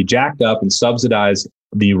 we jacked up and subsidized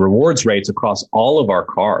the rewards rates across all of our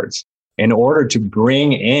cards in order to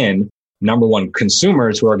bring in, number one,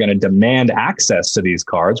 consumers who are going to demand access to these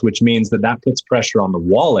cards, which means that puts pressure on the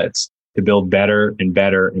wallets to build better and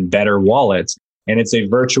better and better wallets. And it's a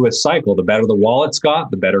virtuous cycle. The better the wallets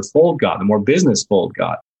got, the better Fold got, the more business Fold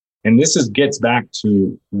got. And this gets back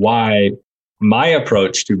to why my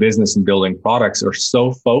approach to business and building products are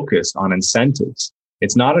so focused on incentives.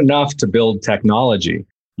 It's not enough to build technology.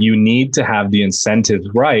 You need to have the incentives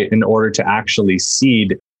right in order to actually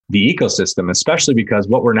seed the ecosystem, especially because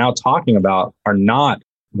what we're now talking about are not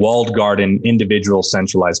walled garden, individual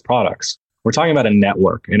centralized products. We're talking about a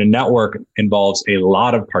network, and a network involves a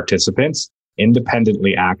lot of participants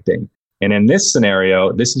independently acting. And in this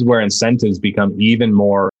scenario, this is where incentives become even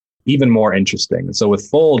more interesting. And so with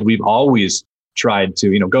Fold, we've always tried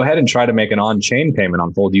to, go ahead and try to make an on-chain payment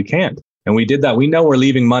on Fold. You can't. And we did that. We know we're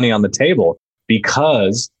leaving money on the table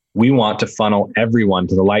because we want to funnel everyone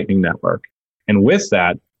to the Lightning Network. And with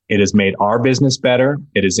that, it has made our business better.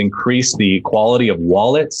 It has increased the quality of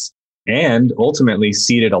wallets and ultimately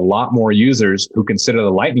seeded a lot more users who consider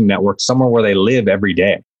the Lightning Network somewhere where they live every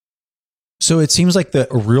day. So it seems like the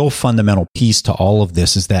real fundamental piece to all of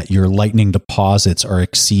this is that your Lightning deposits are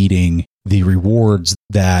exceeding the rewards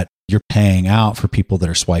that you're paying out for people that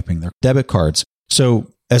are swiping their debit cards.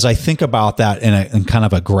 So as I think about that in kind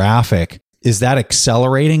of a graphic, is that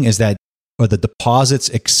accelerating? Are the deposits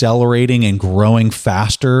accelerating and growing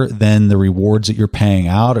faster than the rewards that you're paying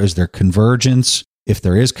out? Or is there convergence? If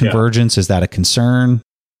there is convergence, Is that a concern?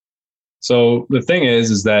 So the thing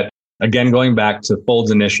is that, again, going back to Fold's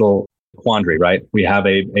initial quandary, right? We have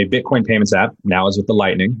a Bitcoin payments app, now is with the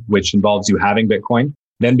Lightning, which involves you having Bitcoin,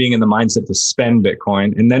 then being in the mindset to spend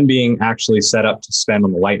Bitcoin, and then being actually set up to spend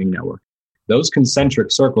on the Lightning Network. Those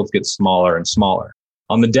concentric circles get smaller and smaller.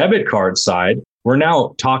 On the debit card side, we're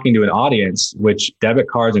now talking to an audience which debit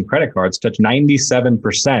cards and credit cards touch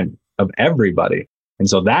 97% of everybody. And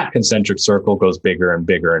so that concentric circle goes bigger and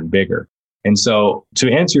bigger and bigger. And so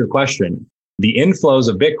to answer your question, the inflows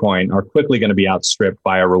of Bitcoin are quickly going to be outstripped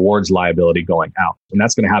by a rewards liability going out. And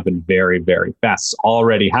that's going to happen very, very fast. It's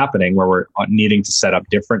already happening where we're needing to set up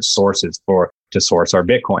different sources to source our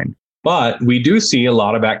Bitcoin. But we do see a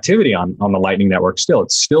lot of activity on the Lightning Network still.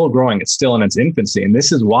 It's still growing. It's still in its infancy. And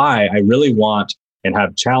this is why I really want and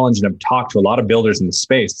have challenged and have talked to a lot of builders in the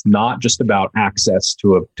space. It's not just about access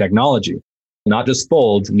to a technology. Not just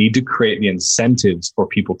Fold need to create the incentives for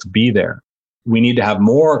people to be there. We need to have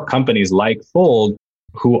more companies like Fold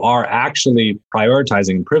who are actually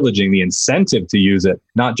prioritizing and privileging the incentive to use it,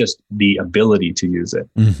 not just the ability to use it.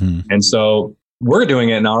 Mm-hmm. And so we're doing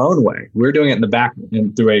it in our own way. We're doing it in the back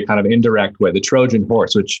and through a kind of indirect way, the Trojan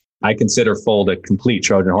horse, which I consider Fold a complete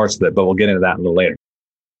Trojan horse with it, but we'll get into that a little later.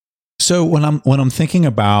 So when I'm thinking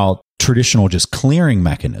about traditional just clearing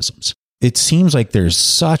mechanisms, it seems like there's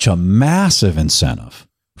such a massive incentive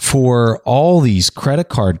for all these credit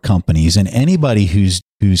card companies and anybody who's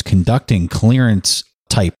conducting clearance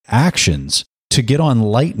type actions to get on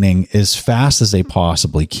Lightning as fast as they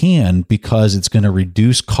possibly can, because it's going to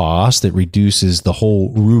reduce cost. It reduces the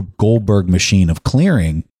whole Rube Goldberg machine of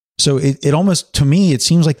clearing. So it almost, to me, it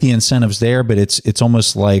seems like the incentive's there, but it's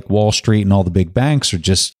almost like Wall Street and all the big banks are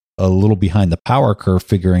just a little behind the power curve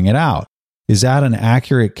figuring it out. Is that an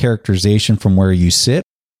accurate characterization from where you sit?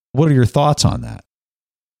 What are your thoughts on that?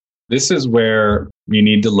 This is where you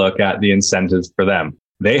need to look at the incentives for them.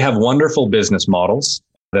 They have wonderful business models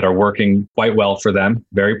that are working quite well for them,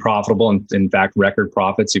 very profitable, and in fact, record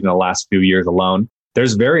profits even the last few years alone.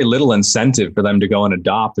 There's very little incentive for them to go and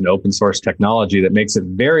adopt an open source technology that makes it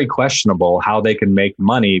very questionable how they can make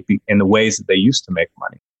money in the ways that they used to make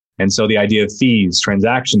money. And so the idea of fees,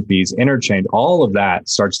 transaction fees, interchange, all of that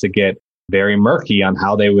starts to get very murky on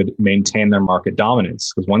how they would maintain their market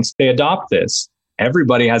dominance. Because once they adopt this,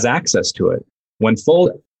 everybody has access to it. When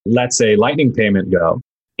Fold lets a Lightning payment go,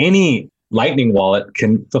 any Lightning wallet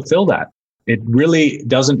can fulfill that. It really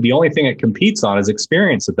doesn't, the only thing it competes on is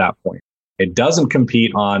experience at that point. It doesn't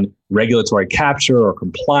compete on regulatory capture or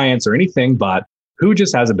compliance or anything, but who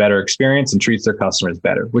just has a better experience and treats their customers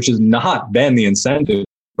better, which has not been the incentive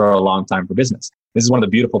for a long time for business. This is one of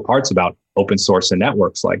the beautiful parts about open source and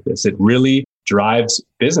networks like this. It really drives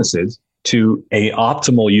businesses to a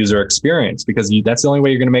optimal user experience, because that's the only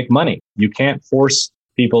way you're going to make money. You can't force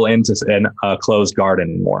people into a closed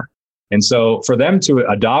garden anymore. And so for them to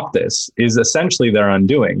adopt this is essentially their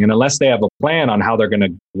undoing. And unless they have a plan on how they're going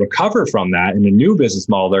to recover from that in a new business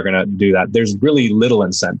model, they're going to do that. There's really little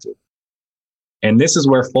incentive. And this is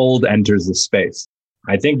where Fold enters the space.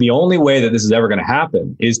 I think the only way that this is ever going to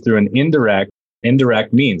happen is through an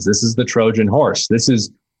indirect means. This is the Trojan horse.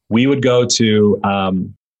 We would go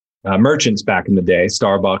to merchants back in the day,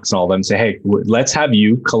 Starbucks and all of them, say, hey, let's have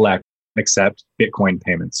you accept Bitcoin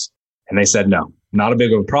payments. And they said, no, not a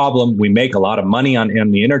big of a problem. We make a lot of money on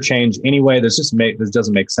the interchange anyway. This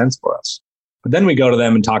doesn't make sense for us. But then we go to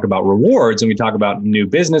them and talk about rewards, and we talk about new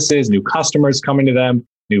businesses, new customers coming to them,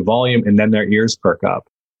 new volume, and then their ears perk up.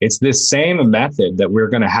 It's this same method that we're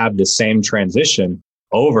going to have the same transition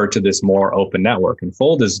over to this more open network. And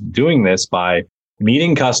Fold is doing this by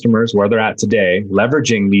meeting customers where they're at today,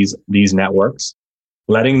 leveraging these networks,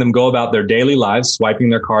 letting them go about their daily lives, swiping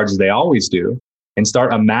their cards as they always do, and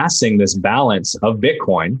start amassing this balance of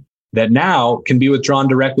Bitcoin that now can be withdrawn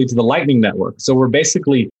directly to the Lightning Network. So we're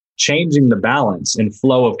basically changing the balance and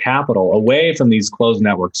flow of capital away from these closed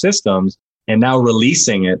network systems and now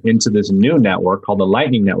releasing it into this new network called the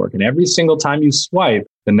Lightning Network. And every single time you swipe,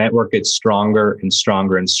 the network gets stronger and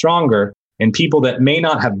stronger and stronger. And people that may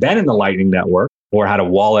not have been in the Lightning Network or had a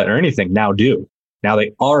wallet or anything now do. Now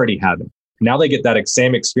they already have it. Now they get that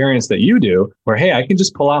same experience that you do, where, hey, I can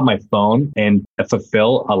just pull out my phone and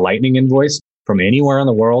fulfill a Lightning invoice from anywhere in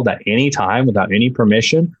the world at any time without any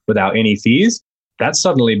permission, without any fees. that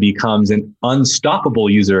suddenly becomes an unstoppable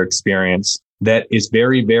user experience that is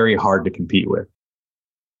very, very hard to compete with.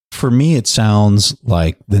 For me, it sounds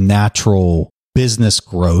like the natural business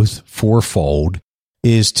growth for Fold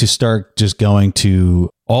is to start just going to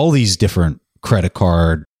all these different credit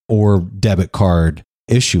card or debit card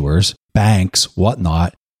issuers, banks,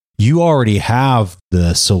 whatnot. You already have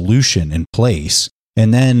the solution in place,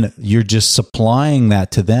 and then you're just supplying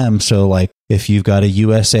that to them. So like if you've got a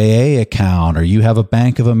USAA account or you have a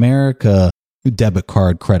Bank of America debit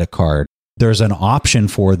card, credit card, there's an option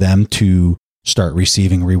for them to start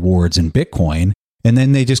receiving rewards in Bitcoin. And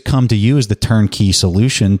then they just come to you as the turnkey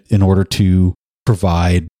solution in order to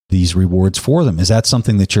provide these rewards for them. Is that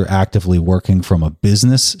something that you're actively working from a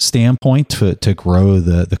business standpoint to grow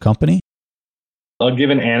the company? I'll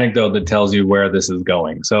give an anecdote that tells you where this is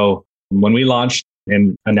going. So when we launched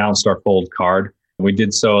and announced our Fold card, we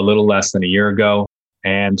did so a little less than a year ago.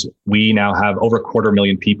 And we now have over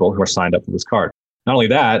 250,000 people who are signed up for this card. Not only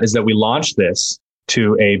that, is that we launched this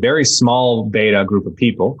to a very small beta group of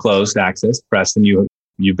people, closed access. Preston,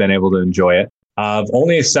 you've been able to enjoy it, of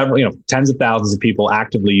only several, tens of thousands of people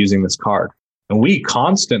actively using this card. And we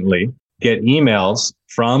constantly get emails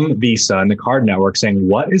from Visa and the card network saying,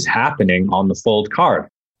 what is happening on the Fold card?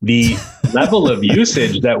 The level of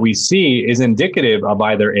usage that we see is indicative of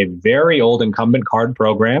either a very old incumbent card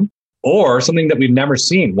program or something that we've never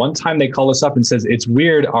seen. One time they call us up and says, it's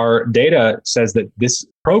weird. Our data says that this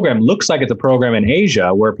program looks like it's a program in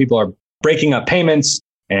Asia where people are breaking up payments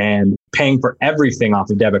and paying for everything off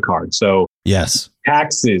a debit card. So yes,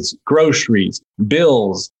 taxes, groceries,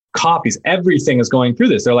 bills, copies, everything is going through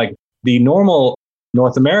this. They're like the normal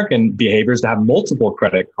North American behavior is to have multiple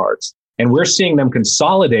credit cards. And we're seeing them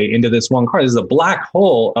consolidate into this one card. This is a black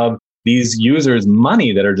hole of these users'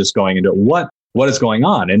 money that are just going into it. What is going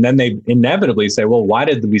on? And then they inevitably say, well, why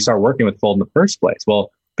did we start working with Fold in the first place?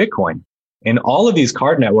 Well, Bitcoin. And all of these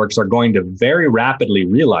card networks are going to very rapidly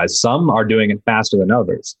realize, some are doing it faster than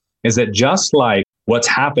others, is that just like what's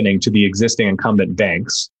happening to the existing incumbent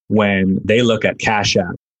banks when they look at Cash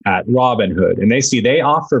App, at Robinhood, and they see they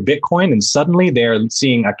offer Bitcoin, and suddenly they're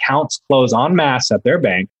seeing accounts close en masse at their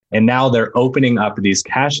bank. And now they're opening up these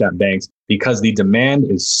Cash App banks because the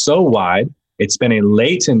demand is so wide. It's been a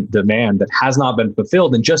latent demand that has not been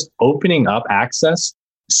fulfilled. And just opening up access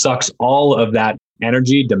sucks all of that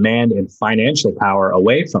energy, demand, and financial power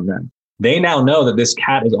away from them. They now know that this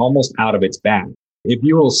cat is almost out of its bag. If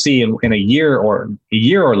you will see in a year or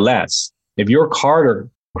less, if your card or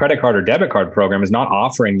credit card or debit card program is not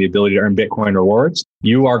offering the ability to earn Bitcoin rewards,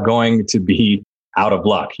 you are going to be out of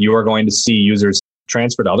luck. You are going to see users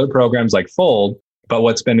transfer to other programs like Fold. But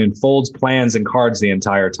what's been in Fold's plans and cards the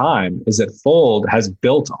entire time is that Fold has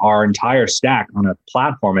built our entire stack on a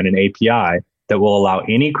platform and an API that will allow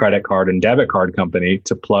any credit card and debit card company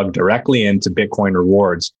to plug directly into Bitcoin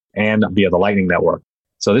rewards and via the Lightning Network.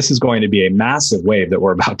 So this is going to be a massive wave that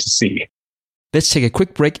we're about to see. Let's take a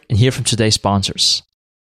quick break and hear from today's sponsors.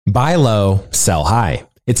 Buy low, sell high.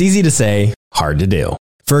 It's easy to say, hard to do.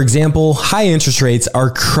 For example, high interest rates are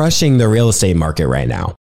crushing the real estate market right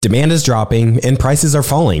now. Demand is dropping and prices are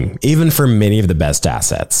falling, even for many of the best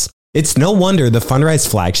assets. It's no wonder the Fundrise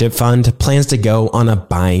flagship fund plans to go on a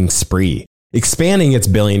buying spree, expanding its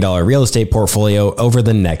billion-dollar real estate portfolio over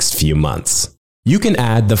the next few months. You can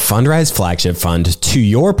add the Fundrise flagship fund to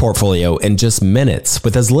your portfolio in just minutes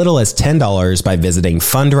with as little as $10 by visiting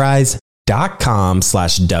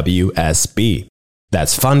fundrise.com/WSB.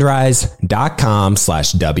 That's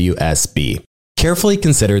fundrise.com/WSB. Carefully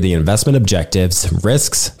consider the investment objectives,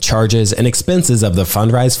 risks, charges, and expenses of the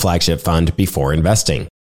Fundrise flagship fund before investing.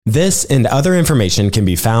 This and other information can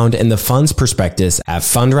be found in the fund's prospectus at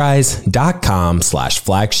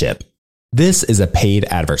fundrise.com/flagship. This is a paid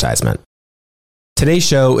advertisement. Today's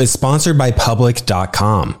show is sponsored by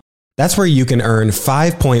public.com. That's where you can earn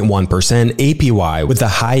 5.1% APY with a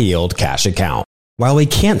high yield cash account. While we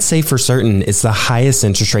can't say for certain it's the highest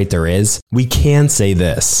interest rate there is, we can say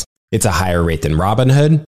this. It's a higher rate than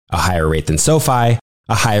Robinhood, a higher rate than SoFi,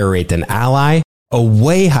 a higher rate than Ally, a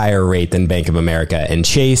way higher rate than Bank of America and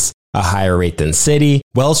Chase, a higher rate than Citi,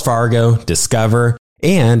 Wells Fargo, Discover,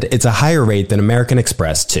 and it's a higher rate than American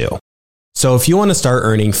Express too. So if you want to start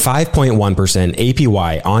earning 5.1%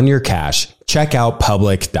 APY on your cash, check out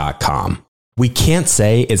public.com. We can't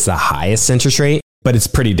say it's the highest interest rate, but it's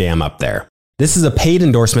pretty damn up there. This is a paid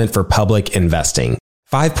endorsement for Public Investing.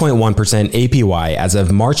 5.1% APY as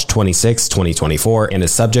of March 26, 2024 and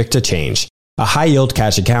is subject to change. A high-yield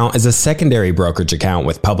cash account is a secondary brokerage account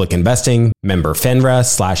with Public Investing, member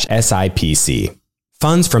FINRA/SIPC.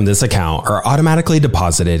 Funds from this account are automatically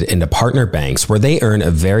deposited into partner banks where they earn a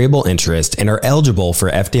variable interest and are eligible for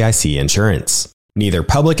FDIC insurance. Neither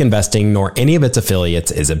Public Investing nor any of its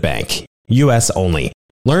affiliates is a bank. U.S. only.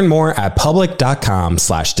 Learn more at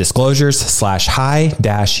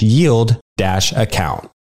public.com/disclosures/high-yield-account.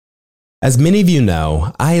 As many of you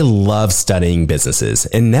know, I love studying businesses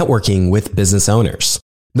and networking with business owners.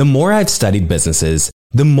 The more I've studied businesses,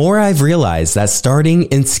 the more I've realized that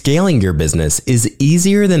starting and scaling your business is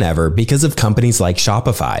easier than ever because of companies like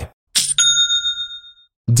Shopify.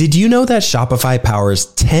 Did you know that Shopify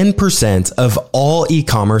powers 10% of all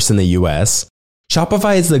e-commerce in the US?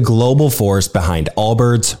 Shopify is the global force behind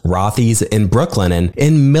Allbirds, Rothy's, and Brooklinen,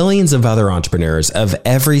 and millions of other entrepreneurs of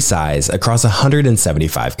every size across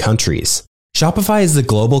 175 countries. Shopify is the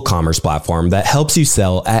global commerce platform that helps you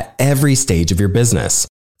sell at every stage of your business.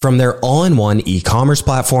 From their all-in-one e-commerce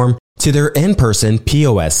platform to their in-person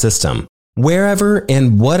POS system. Wherever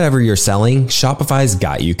and whatever you're selling, Shopify's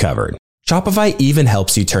got you covered. Shopify even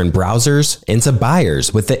helps you turn browsers into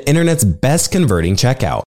buyers with the internet's best converting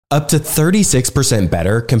checkout, up to 36%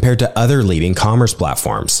 better compared to other leading commerce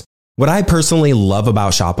platforms. What I personally love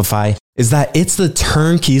about Shopify is that it's the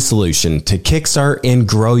turnkey solution to kickstart and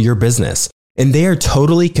grow your business, and they are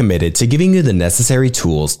totally committed to giving you the necessary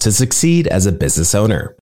tools to succeed as a business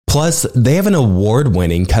owner. Plus, they have an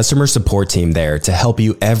award-winning customer support team there to help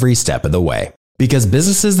you every step of the way. Because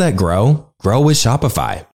businesses that grow with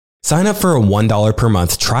Shopify. Sign up for a $1 per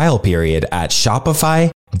month trial period at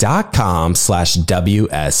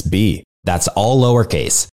shopify.com/WSB. That's all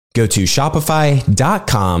lowercase. Go to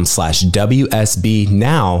shopify.com/WSB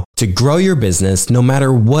now to grow your business no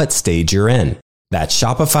matter what stage you're in. That's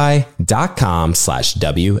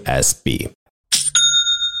shopify.com/WSB.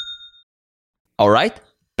 All right,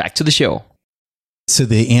 back to the show. So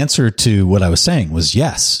the answer to what I was saying was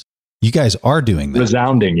yes. You guys are doing that.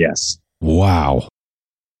 Resounding yes. Wow.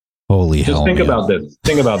 Holy hell. Just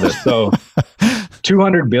think about this. So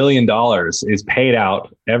 $200 billion is paid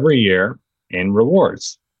out every year in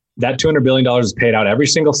rewards. That $200 billion is paid out every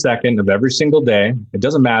single second of every single day. It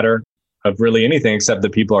doesn't matter of really anything except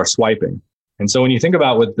that people are swiping. And so when you think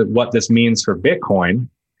about what this means for Bitcoin,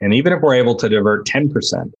 and even if we're able to divert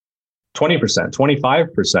 10%, 20%,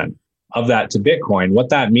 25% of that to Bitcoin, what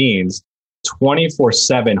that means,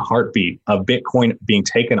 24/7 heartbeat of Bitcoin being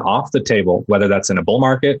taken off the table, whether that's in a bull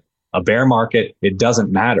market, a bear market, it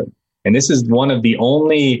doesn't matter. And this is one of the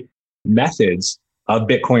only methods of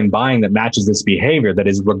Bitcoin buying that matches this behavior that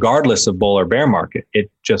is regardless of bull or bear market. It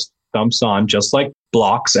just thumps on, just like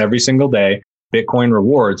blocks every single day. Bitcoin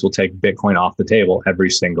rewards will take Bitcoin off the table every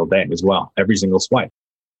single day as well, every single swipe.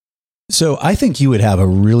 So I think you would have a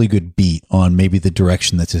really good beat on maybe the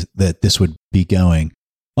direction that this would be going.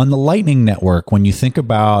 On the Lightning Network, when you think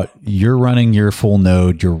about you're running your full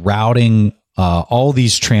node, you're routing all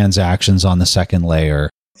these transactions on the second layer,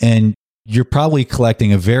 and you're probably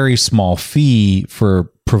collecting a very small fee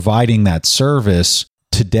for providing that service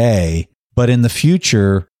today. But in the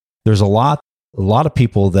future, there's a lot of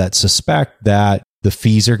people that suspect that the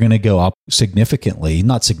fees are going to go up significantly,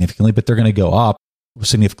 not significantly, but they're going to go up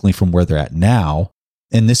significantly from where they're at now.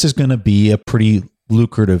 And this is going to be a pretty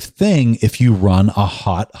lucrative thing if you run a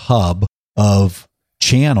hot hub of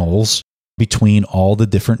channels between all the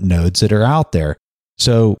different nodes that are out there.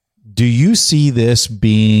 So do you see this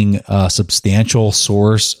being a substantial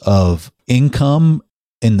source of income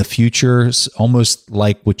in the future, almost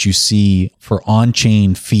like what you see for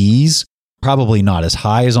on-chain fees? Probably not as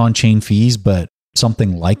high as on-chain fees, but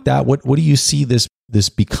something like that. What do you see this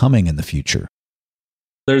becoming in the future?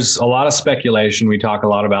 There's a lot of speculation. We talk a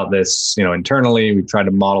lot about this, internally. We try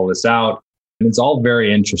to model this out, and it's all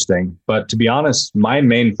very interesting. But to be honest, my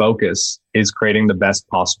main focus is creating the best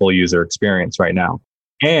possible user experience right now.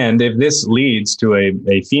 And if this leads to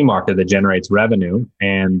a fee market that generates revenue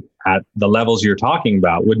and at the levels you're talking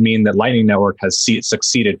about, would mean that Lightning Network has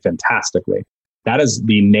succeeded fantastically. That is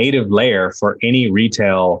the native layer for any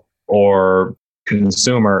retail or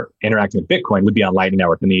consumer interacting with Bitcoin would be on Lightning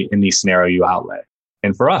Network in the scenario you outlay.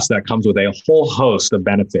 And for us, that comes with a whole host of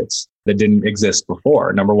benefits that didn't exist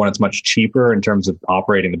before. Number one, it's much cheaper in terms of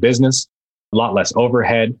operating the business, a lot less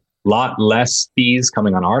overhead, a lot less fees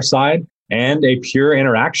coming on our side, and a pure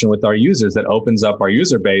interaction with our users that opens up our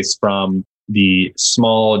user base from the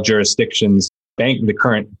small jurisdictions, the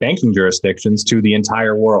current banking jurisdictions, to the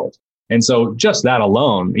entire world. And so just that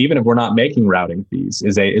alone, even if we're not making routing fees,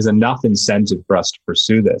 is enough incentive for us to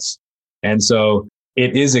pursue this. And so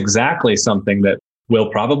it is exactly something that will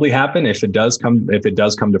probably happen if it does come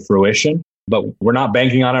to fruition. But we're not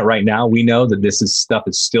banking on it right now. We know that stuff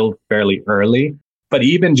is still fairly early. But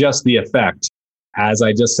even just the effect as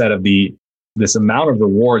I just said, of this amount of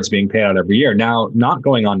rewards being paid out every year, now not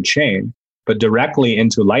going on chain, but directly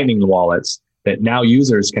into Lightning wallets that now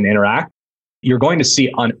users can interact, you're going to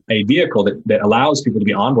see on a vehicle that allows people to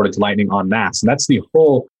be onboarded to Lightning en masse. And that's the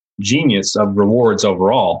whole genius of rewards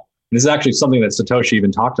overall. And this is actually something that Satoshi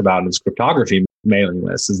even talked about in his cryptography mailing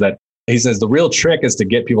list, is that he says the real trick is to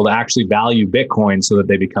get people to actually value Bitcoin so that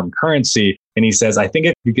they become currency. And he says, I think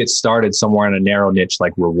if you get started somewhere in a narrow niche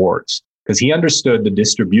like rewards, because he understood the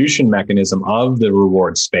distribution mechanism of the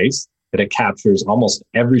reward space, that it captures almost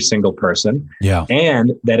every single person,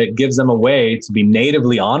 and that it gives them a way to be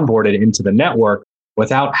natively onboarded into the network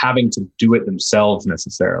without having to do it themselves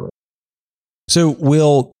necessarily. So,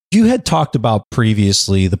 Will, you had talked about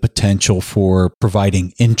previously the potential for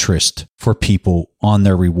providing interest for people on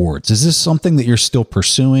their rewards. Is this something that you're still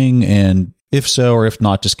pursuing? And if so, or if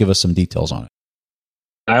not, just give us some details on it.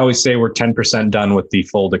 I always say we're 10% done with the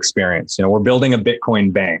Fold experience. We're building a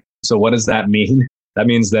Bitcoin bank. So what does that mean? That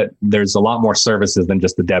means that there's a lot more services than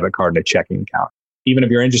just a debit card and a checking account. Even if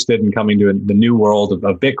you're interested in coming to the new world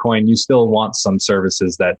of Bitcoin, you still want some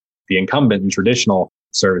services that the incumbent and traditional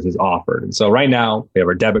services offered. And so right now, we have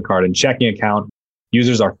our debit card and checking account.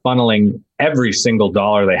 Users are funneling every single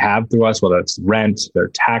dollar they have through us, whether it's rent, their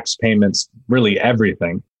tax payments, really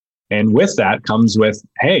everything. And with that comes with,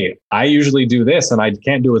 hey, I usually do this and I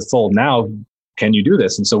can't do it with Fold now. Can you do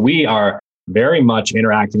this? And so we are very much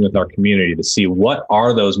interacting with our community to see what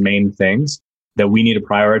are those main things that we need to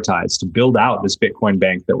prioritize to build out this Bitcoin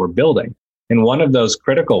bank that we're building. And one of those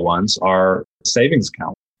critical ones are savings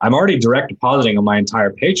account. I'm already direct depositing on my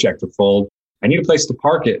entire paycheck to Fold. I need a place to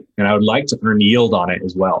park it, and I would like to earn yield on it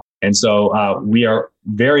as well. And so we are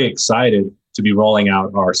very excited to be rolling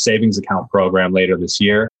out our savings account program later this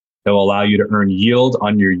year that will allow you to earn yield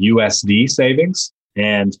on your USD savings,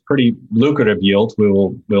 and pretty lucrative yield.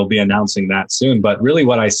 We'll be announcing that soon. But really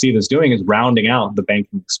what I see this doing is rounding out the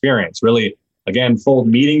banking experience. Really, again, Fold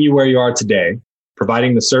meeting you where you are today,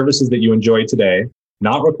 providing the services that you enjoy today,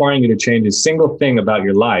 not requiring you to change a single thing about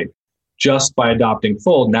your life just by adopting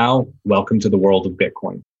Fold. Now, welcome to the world of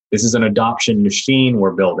Bitcoin. This is an adoption machine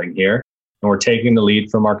we're building here, and we're taking the lead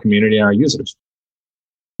from our community and our users.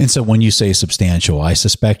 And so when you say substantial, I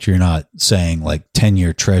suspect you're not saying like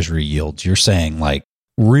 10-year treasury yields. You're saying like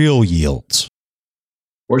real yields.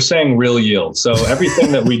 We're saying real yields. So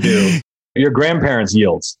everything that we do, your grandparents'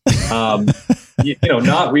 yields. This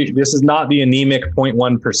is not the anemic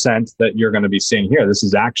 0.1% that you're going to be seeing here. This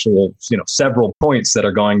is actual, several points that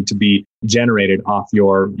are going to be generated off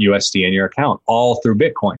your USD in your account, all through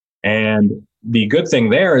Bitcoin. And the good thing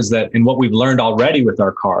there is that in what we've learned already with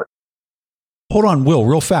our card. Hold on, Will,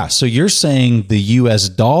 real fast. So you're saying the US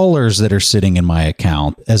dollars that are sitting in my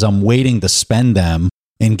account as I'm waiting to spend them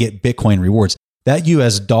and get Bitcoin rewards, that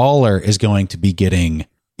US dollar is going to be getting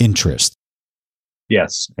interest.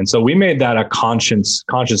 Yes. And so we made that a conscious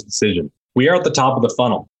decision. We are at the top of the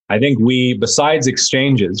funnel. I think besides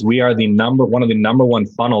exchanges, we are one of the number one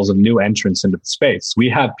funnels of new entrants into the space. We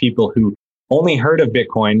have people who only heard of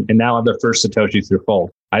Bitcoin and now have their first Satoshi through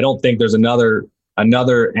Fold. I don't think there's another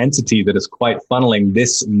entity that is quite funneling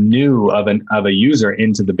this new of a user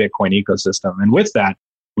into the Bitcoin ecosystem. And with that,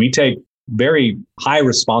 we take very high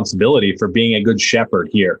responsibility for being a good shepherd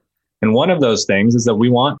here. And one of those things is that we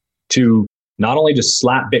want to not only just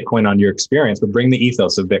slap Bitcoin on your experience, but bring the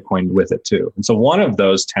ethos of Bitcoin with it too. And so one of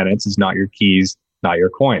those tenets is not your keys, not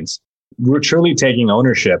your coins. We're truly taking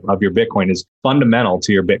ownership of your Bitcoin is fundamental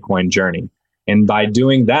to your Bitcoin journey. And by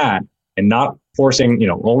doing that and not forcing,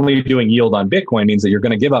 only doing yield on Bitcoin means that you're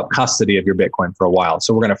going to give up custody of your Bitcoin for a while.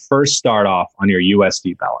 So we're going to first start off on your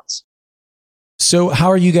USD balance. So how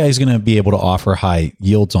are you guys going to be able to offer high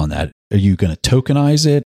yields on that? Are you going to tokenize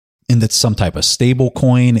it? And that's some type of stable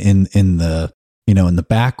coin in the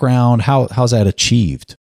background. How's that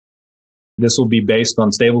achieved? This will be based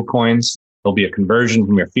on stable coins. There'll be a conversion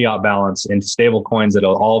from your fiat balance into stable coins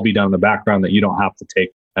that'll all be done in the background that you don't have to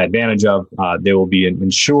take advantage of. They will be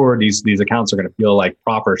insured. These accounts are going to feel like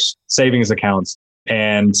proper savings accounts,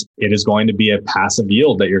 and it is going to be a passive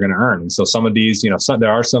yield that you're going to earn. And so some of these, there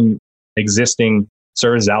are some existing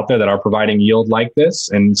services out there that are providing yield like this,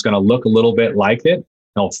 and it's going to look a little bit like it.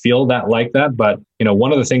 It'll feel like that. But,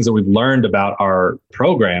 one of the things that we've learned about our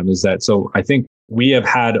program is that, so I think we have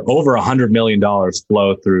had over $100 million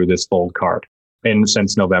flow through this Fold card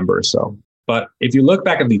since November or so. But if you look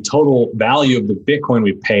back at the total value of the Bitcoin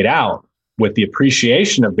we paid out with the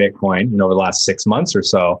appreciation of Bitcoin, over the last 6 months or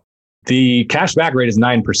so, the cash back rate is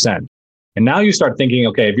 9%. And now you start thinking,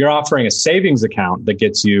 okay, if you're offering a savings account that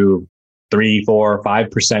gets you 3, 4,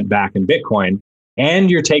 5% back in Bitcoin,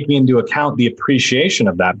 and you're taking into account the appreciation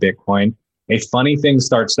of that Bitcoin, a funny thing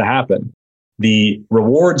starts to happen. The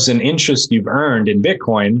rewards and interest you've earned in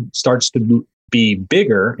Bitcoin starts to be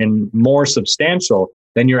bigger and more substantial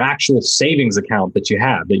than your actual savings account that you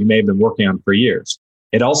have, that you may have been working on for years.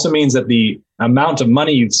 It also means that the amount of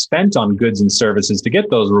money you've spent on goods and services to get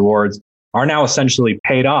those rewards are now essentially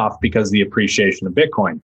paid off because of the appreciation of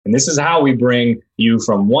Bitcoin. And this is how we bring you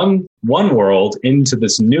from one world into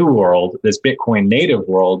this new world, this Bitcoin native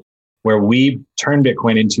world, where we turn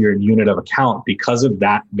Bitcoin into your unit of account because of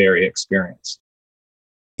that very experience.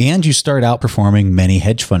 And you start outperforming many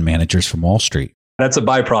hedge fund managers from Wall Street. That's a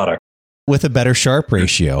byproduct. With a better Sharpe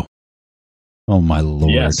ratio. Oh my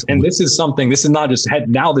Lord. Yes. And this is not just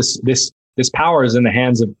now this power is in the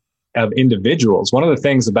hands of individuals. One of the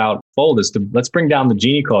things about Fold is let's bring down the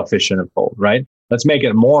Gini coefficient of Fold, right? Let's make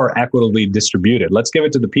it more equitably distributed. Let's give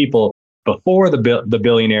it to the people before the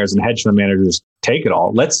billionaires and hedge fund managers take it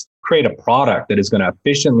all. Let's create a product that is going to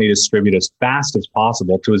efficiently distribute as fast as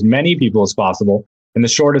possible to as many people as possible in the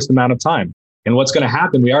shortest amount of time. And what's going to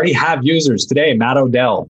happen, we already have users today. Matt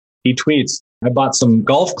Odell, he tweets, I bought some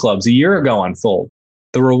golf clubs a year ago on Fold.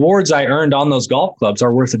 The rewards I earned on those golf clubs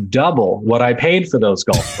are worth double what I paid for those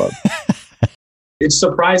golf clubs. It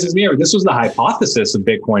surprises me. This was the hypothesis of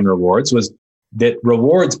Bitcoin rewards, was that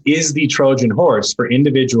rewards is the Trojan horse for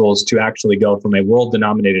individuals to actually go from a world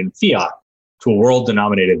denominated in fiat to a world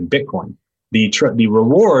denominated in Bitcoin. The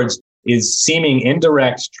rewards is seeming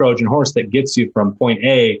indirect Trojan horse that gets you from point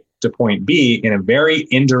A to point B in a very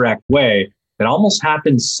indirect way that almost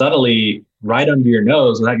happens subtly right under your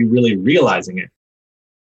nose without you really realizing it.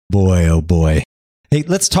 Boy, oh boy. Hey,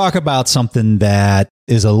 let's talk about something that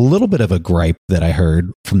is a little bit of a gripe that I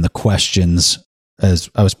heard from the questions as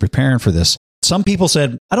I was preparing for this. Some people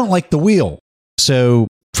said, I don't like the wheel. So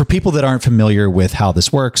for people that aren't familiar with how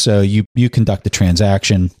this works, so you conduct a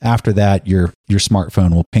transaction. After that, your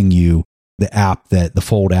smartphone will ping you the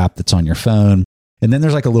Fold app that's on your phone. And then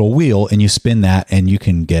there's like a little wheel and you spin that and you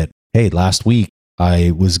can get, hey, last week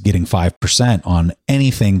I was getting 5% on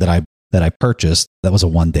anything that I purchased. That was a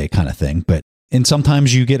one-day kind of thing. And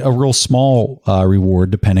sometimes you get a real small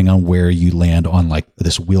reward depending on where you land on like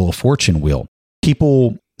this Wheel of Fortune wheel.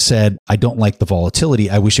 People said, I don't like the volatility.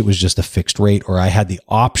 I wish it was just a fixed rate, or I had the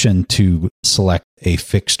option to select a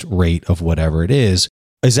fixed rate of whatever it is.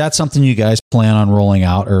 Is that something you guys plan on rolling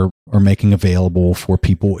out or making available for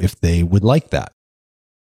people if they would like that?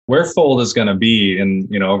 Where Fold is going to be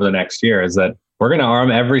over the next year is that we're going to arm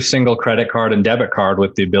every single credit card and debit card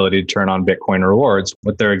with the ability to turn on Bitcoin rewards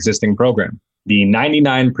with their existing program. The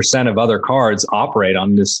 99% of other cards operate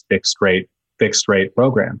on this fixed rate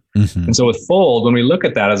program. Mm-hmm. And so with Fold, when we look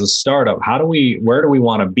at that as a startup, where do we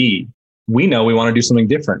want to be? We know we want to do something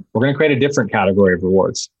different. We're going to create a different category of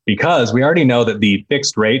rewards because we already know that the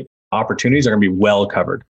fixed rate opportunities are going to be well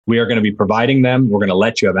covered. We are going to be providing them. We're going to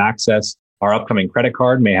let you have access. Our upcoming credit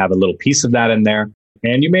card may have a little piece of that in there,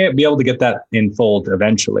 and you may be able to get that in Fold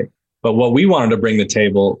eventually. But what we wanted to bring to the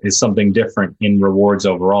table is something different in rewards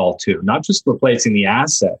overall too, not just replacing the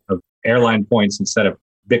asset of airline points instead of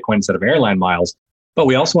Bitcoin instead of airline miles, but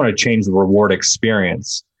we also want to change the reward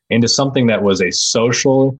experience into something that was a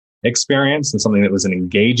social experience and something that was an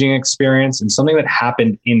engaging experience and something that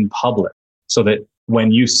happened in public. So that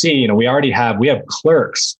when you see, we have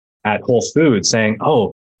clerks at Whole Foods saying,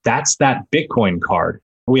 oh, that's that Bitcoin card.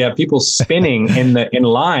 We have people spinning in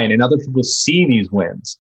line and other people see these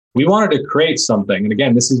wins. We wanted to create something. And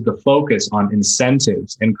again, this is the focus on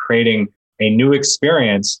incentives and creating a new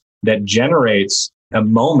experience that generates a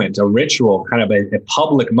moment, a ritual, kind of a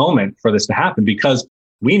public moment for this to happen, because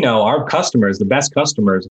we know our customers, the best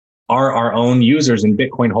customers, are our own users and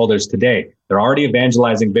Bitcoin holders today. They're already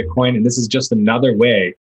evangelizing Bitcoin, and this is just another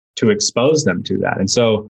way to expose them to that. And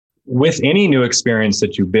so with any new experience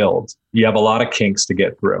that you build, you have a lot of kinks to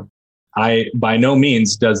get through. By no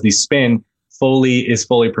means does the spin is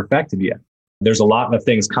fully perfected yet. There's a lot of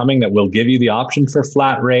things coming that will give you the option for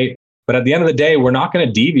flat rate. But at the end of the day, we're not going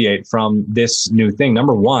to deviate from this new thing.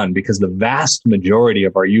 Number one, because the vast majority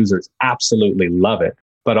of our users absolutely love it.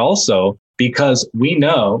 But also because we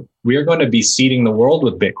know we are going to be seeding the world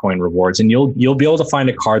with Bitcoin rewards, and you'll be able to find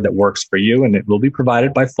a card that works for you, and it will be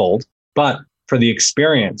provided by Fold. But for the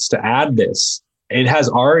experience to add this, it has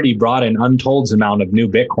already brought an untold amount of new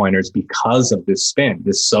Bitcoiners because of this spin,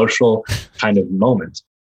 this social kind of moment.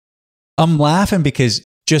 I'm laughing because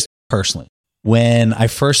just personally, when I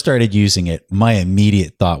first started using it, my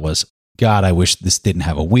immediate thought was, God, I wish this didn't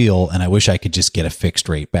have a wheel and I wish I could just get a fixed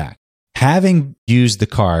rate back. Having used the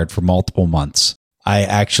card for multiple months, I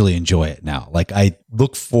actually enjoy it now. Like, I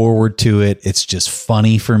look forward to it. It's just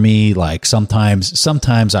funny for me. Like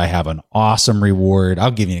sometimes I have an awesome reward.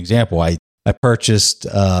 I'll give you an example. I I purchased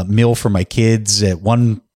a meal for my kids at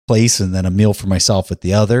one place and then a meal for myself at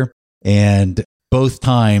the other. And both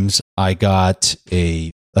times I got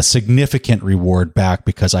a significant reward back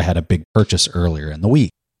because I had a big purchase earlier in the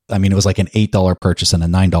week. I mean, it was like an $8 purchase and a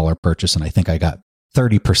 $9 purchase. And I think I got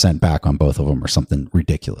 30% back on both of them or something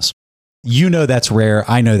ridiculous. You know, that's rare.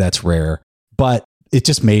 I know that's rare, but it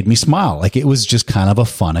just made me smile. Like it was just kind of a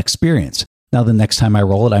fun experience. Now, the next time I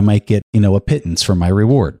roll it, I might get, a pittance for my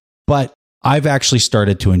reward, but I've actually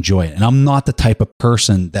started to enjoy it. And I'm not the type of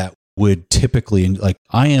person that would typically, like,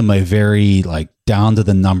 I am a very like down to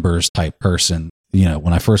the numbers type person.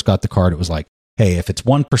 When I first got the card, it was like, hey, if it's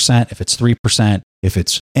 1%, if it's 3%, if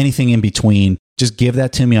it's anything in between, just give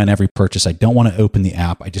that to me on every purchase. I don't want to open the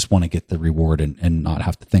app. I just want to get the reward and not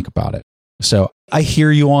have to think about it. So I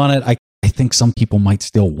hear you on it. I think some people might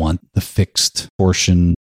still want the fixed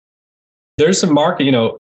portion. There's a market,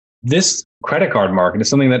 this credit card market is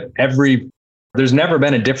something that there's never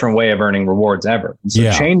been a different way of earning rewards ever. And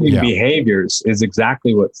so changing behaviors is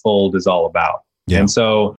exactly what Fold is all about. Yeah. And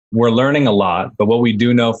so we're learning a lot, but what we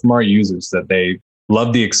do know from our users that they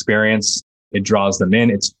love the experience. It draws them in.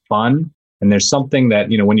 It's fun. And there's something that,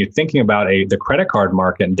 when you're thinking about the credit card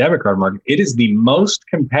market and debit card market, it is the most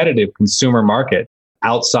competitive consumer market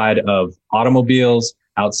outside of automobiles,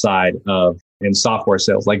 outside of in software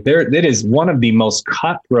sales. Like it is one of the most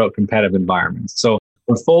cutthroat competitive environments. So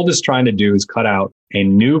what Fold is trying to do is cut out a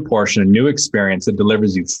new portion, a new experience that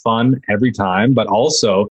delivers you fun every time, but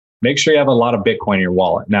also make sure you have a lot of Bitcoin in your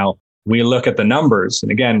wallet. Now, we look at the numbers.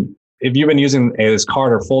 And again, if you've been using this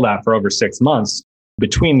card or Fold app for over 6 months,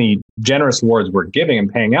 between the generous rewards we're giving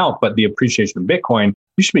and paying out, but the appreciation of Bitcoin,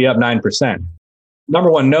 you should be up 9%.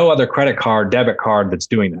 Number one, no other credit card, debit card that's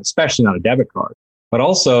doing that, especially not a debit card. But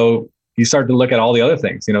also, you start to look at all the other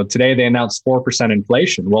things. Today they announced 4%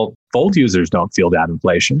 inflation. Well, Fold users don't feel that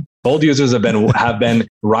inflation. Fold users have been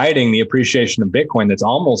riding the appreciation of Bitcoin that's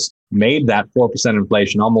almost made that 4%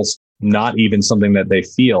 inflation almost not even something that they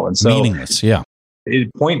feel. And so meaningless, yeah.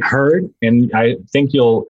 Point heard, and I think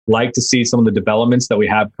you'll like to see some of the developments that we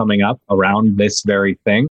have coming up around this very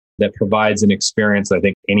thing that provides an experience that I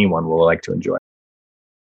think anyone will like to enjoy.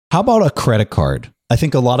 How about a credit card? I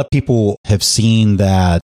think a lot of people have seen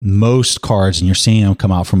that most cards, and you're seeing them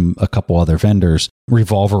come out from a couple other vendors,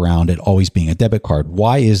 revolve around it always being a debit card.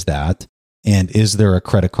 Why is that? And is there a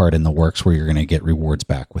credit card in the works where you're going to get rewards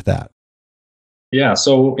back with that? Yeah.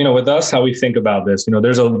 So, with us, how we think about this,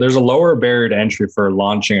 there's a lower barrier to entry for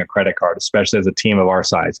launching a credit card, especially as a team of our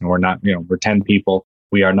size. And we're not, we're 10 people.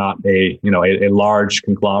 We are not a large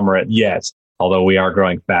conglomerate yet, although we are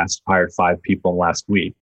growing fast. Hired 5 people last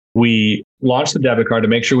week. We launched the debit card to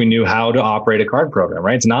make sure we knew how to operate a card program,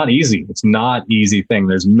 right? It's not easy. It's not easy thing.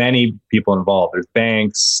 There's many people involved. There's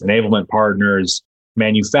banks, enablement partners,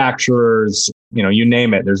 manufacturers, you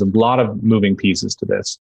name it. There's a lot of moving pieces to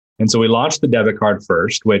this. And so we launched the debit card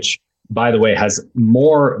first, which, by the way, has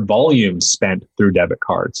more volume spent through debit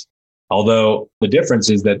cards. Although the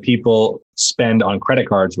difference is that people spend on credit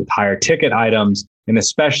cards with higher ticket items, and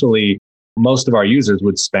especially most of our users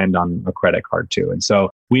would spend on a credit card too. And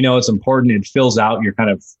so we know it's important. It fills out your kind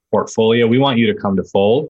of portfolio. We want you to come to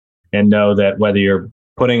Fold and know that whether you're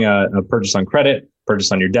putting a purchase on credit,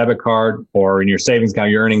 purchase on your debit card, or in your savings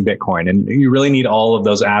account, you're earning Bitcoin. And you really need all of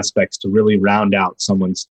those aspects to really round out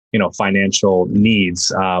someone's financial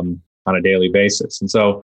needs on a daily basis. And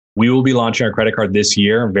so we will be launching our credit card this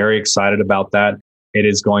year. I'm very excited about that. It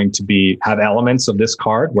is going to have elements of this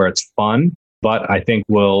card where it's fun, but I think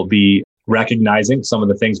we'll be recognizing some of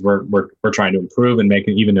the things we're trying to improve and make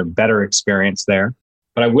it even a better experience there.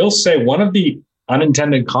 But I will say one of the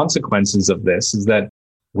unintended consequences of this is that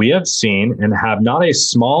we have seen and have not a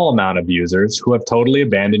small amount of users who have totally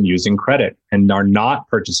abandoned using credit and are not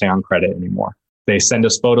purchasing on credit anymore. They send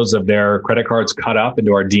us photos of their credit cards cut up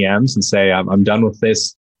into our DMs and say, I'm done with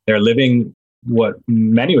this. They're living what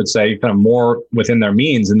many would say kind of more within their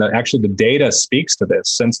means. And actually the data speaks to this.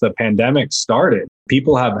 Since the pandemic started,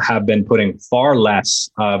 people have been putting far less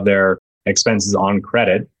of their expenses on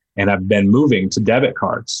credit and have been moving to debit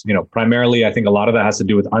cards. Primarily, I think a lot of that has to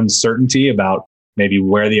do with uncertainty about maybe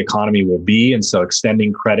where the economy will be. And so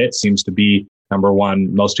extending credit seems to be number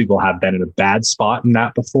one. Most people have been in a bad spot in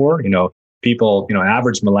that before. People,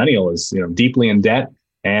 average millennial is, deeply in debt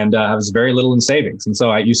and has very little in savings. And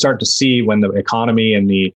so you start to see when the economy and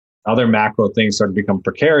the other macro things start to become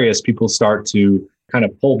precarious, people start to kind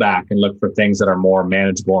of pull back and look for things that are more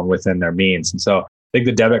manageable and within their means. And so I think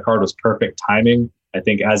the debit card was perfect timing. I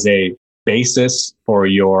think as a basis for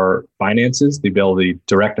your finances, the ability to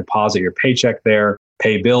direct deposit your paycheck there,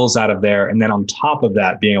 pay bills out of there. And then on top of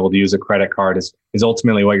that, being able to use a credit card is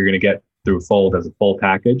ultimately what you're going to get through Fold as a full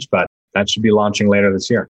package, but that should be launching later this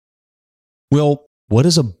year. Will, what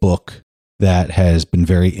is a book that has been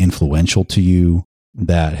very influential to you,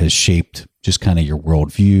 that has shaped just kind of your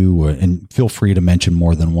worldview? And feel free to mention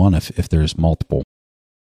more than one if there's multiple.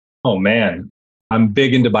 Oh, man. I'm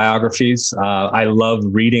big into biographies. I love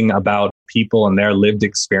reading about people and their lived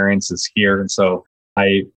experiences here. And so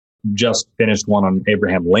I just finished one on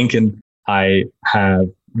Abraham Lincoln. I have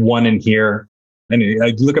one in here, and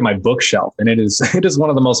I look at my bookshelf, and it is one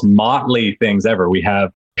of the most motley things ever. We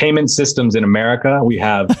have payment systems in America. We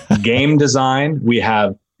have game design. We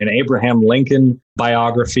have an Abraham Lincoln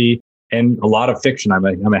biography, and a lot of fiction. I'm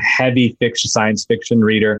a heavy science fiction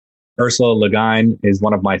reader. Ursula Le Guin is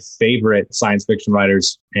one of my favorite science fiction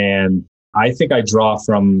writers, and I think I draw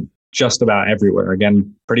from just about everywhere.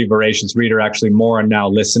 Again, pretty voracious reader, actually more and now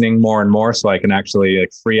listening more and more, so I can actually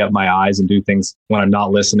free up my eyes and do things when I'm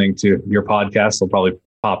not listening to your podcast. I'll probably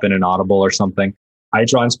pop in an Audible or something. I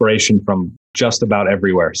draw inspiration from just about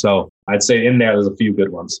everywhere. So I'd say in there's a few good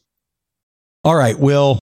ones. All right,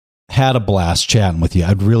 Will, had a blast chatting with you.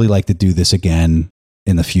 I'd really like to do this again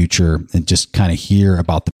in the future and just kind of hear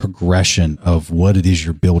about the progression of what it is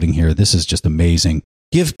you're building here. This is just amazing.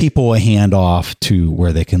 Give people a handoff to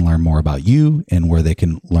where they can learn more about you and where they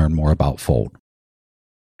can learn more about Fold.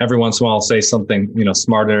 Every once in a while, I'll say something,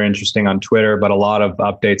 smart or interesting on Twitter, but a lot of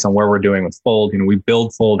updates on where we're doing with Fold. We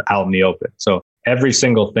build Fold out in the open. So every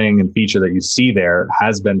single thing and feature that you see there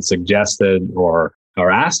has been suggested or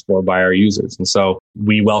asked for by our users. And so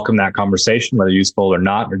we welcome that conversation, whether you use Fold or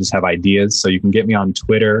not, or just have ideas. So you can get me on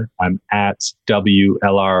Twitter. I'm at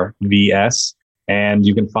WLRVS. And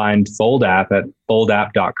you can find Fold app at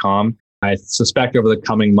foldapp.com. I suspect over the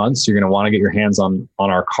coming months, you're going to want to get your hands on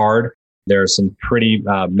our card. There are some pretty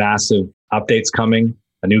massive updates coming,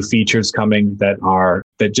 new features coming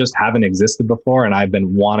that just haven't existed before. And I've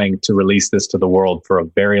been wanting to release this to the world for a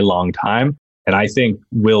very long time. And I think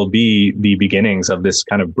will be the beginnings of this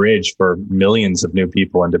kind of bridge for millions of new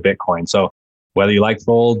people into Bitcoin. So whether you like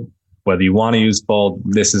Fold, whether you want to use Fold,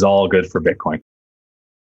 this is all good for Bitcoin.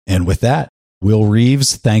 And with that, Will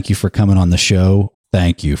Reeves, thank you for coming on the show.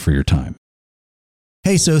 Thank you for your time.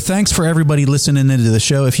 Hey, so thanks for everybody listening into the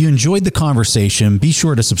show. If you enjoyed the conversation, be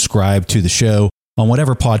sure to subscribe to the show on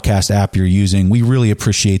whatever podcast app you're using. We really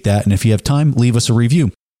appreciate that. And if you have time, leave us a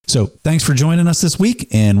review. So thanks for joining us this week,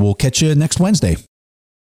 and we'll catch you next Wednesday.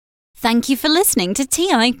 Thank you for listening to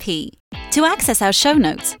TIP. To access our show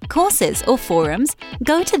notes, courses, or forums,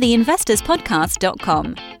 go to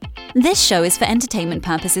theinvestorspodcast.com. This show is for entertainment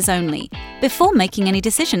purposes only. Before making any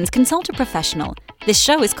decisions, consult a professional. This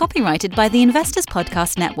show is copyrighted by the Investors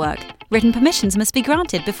Podcast Network. Written permissions must be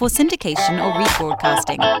granted before syndication or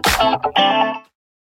rebroadcasting.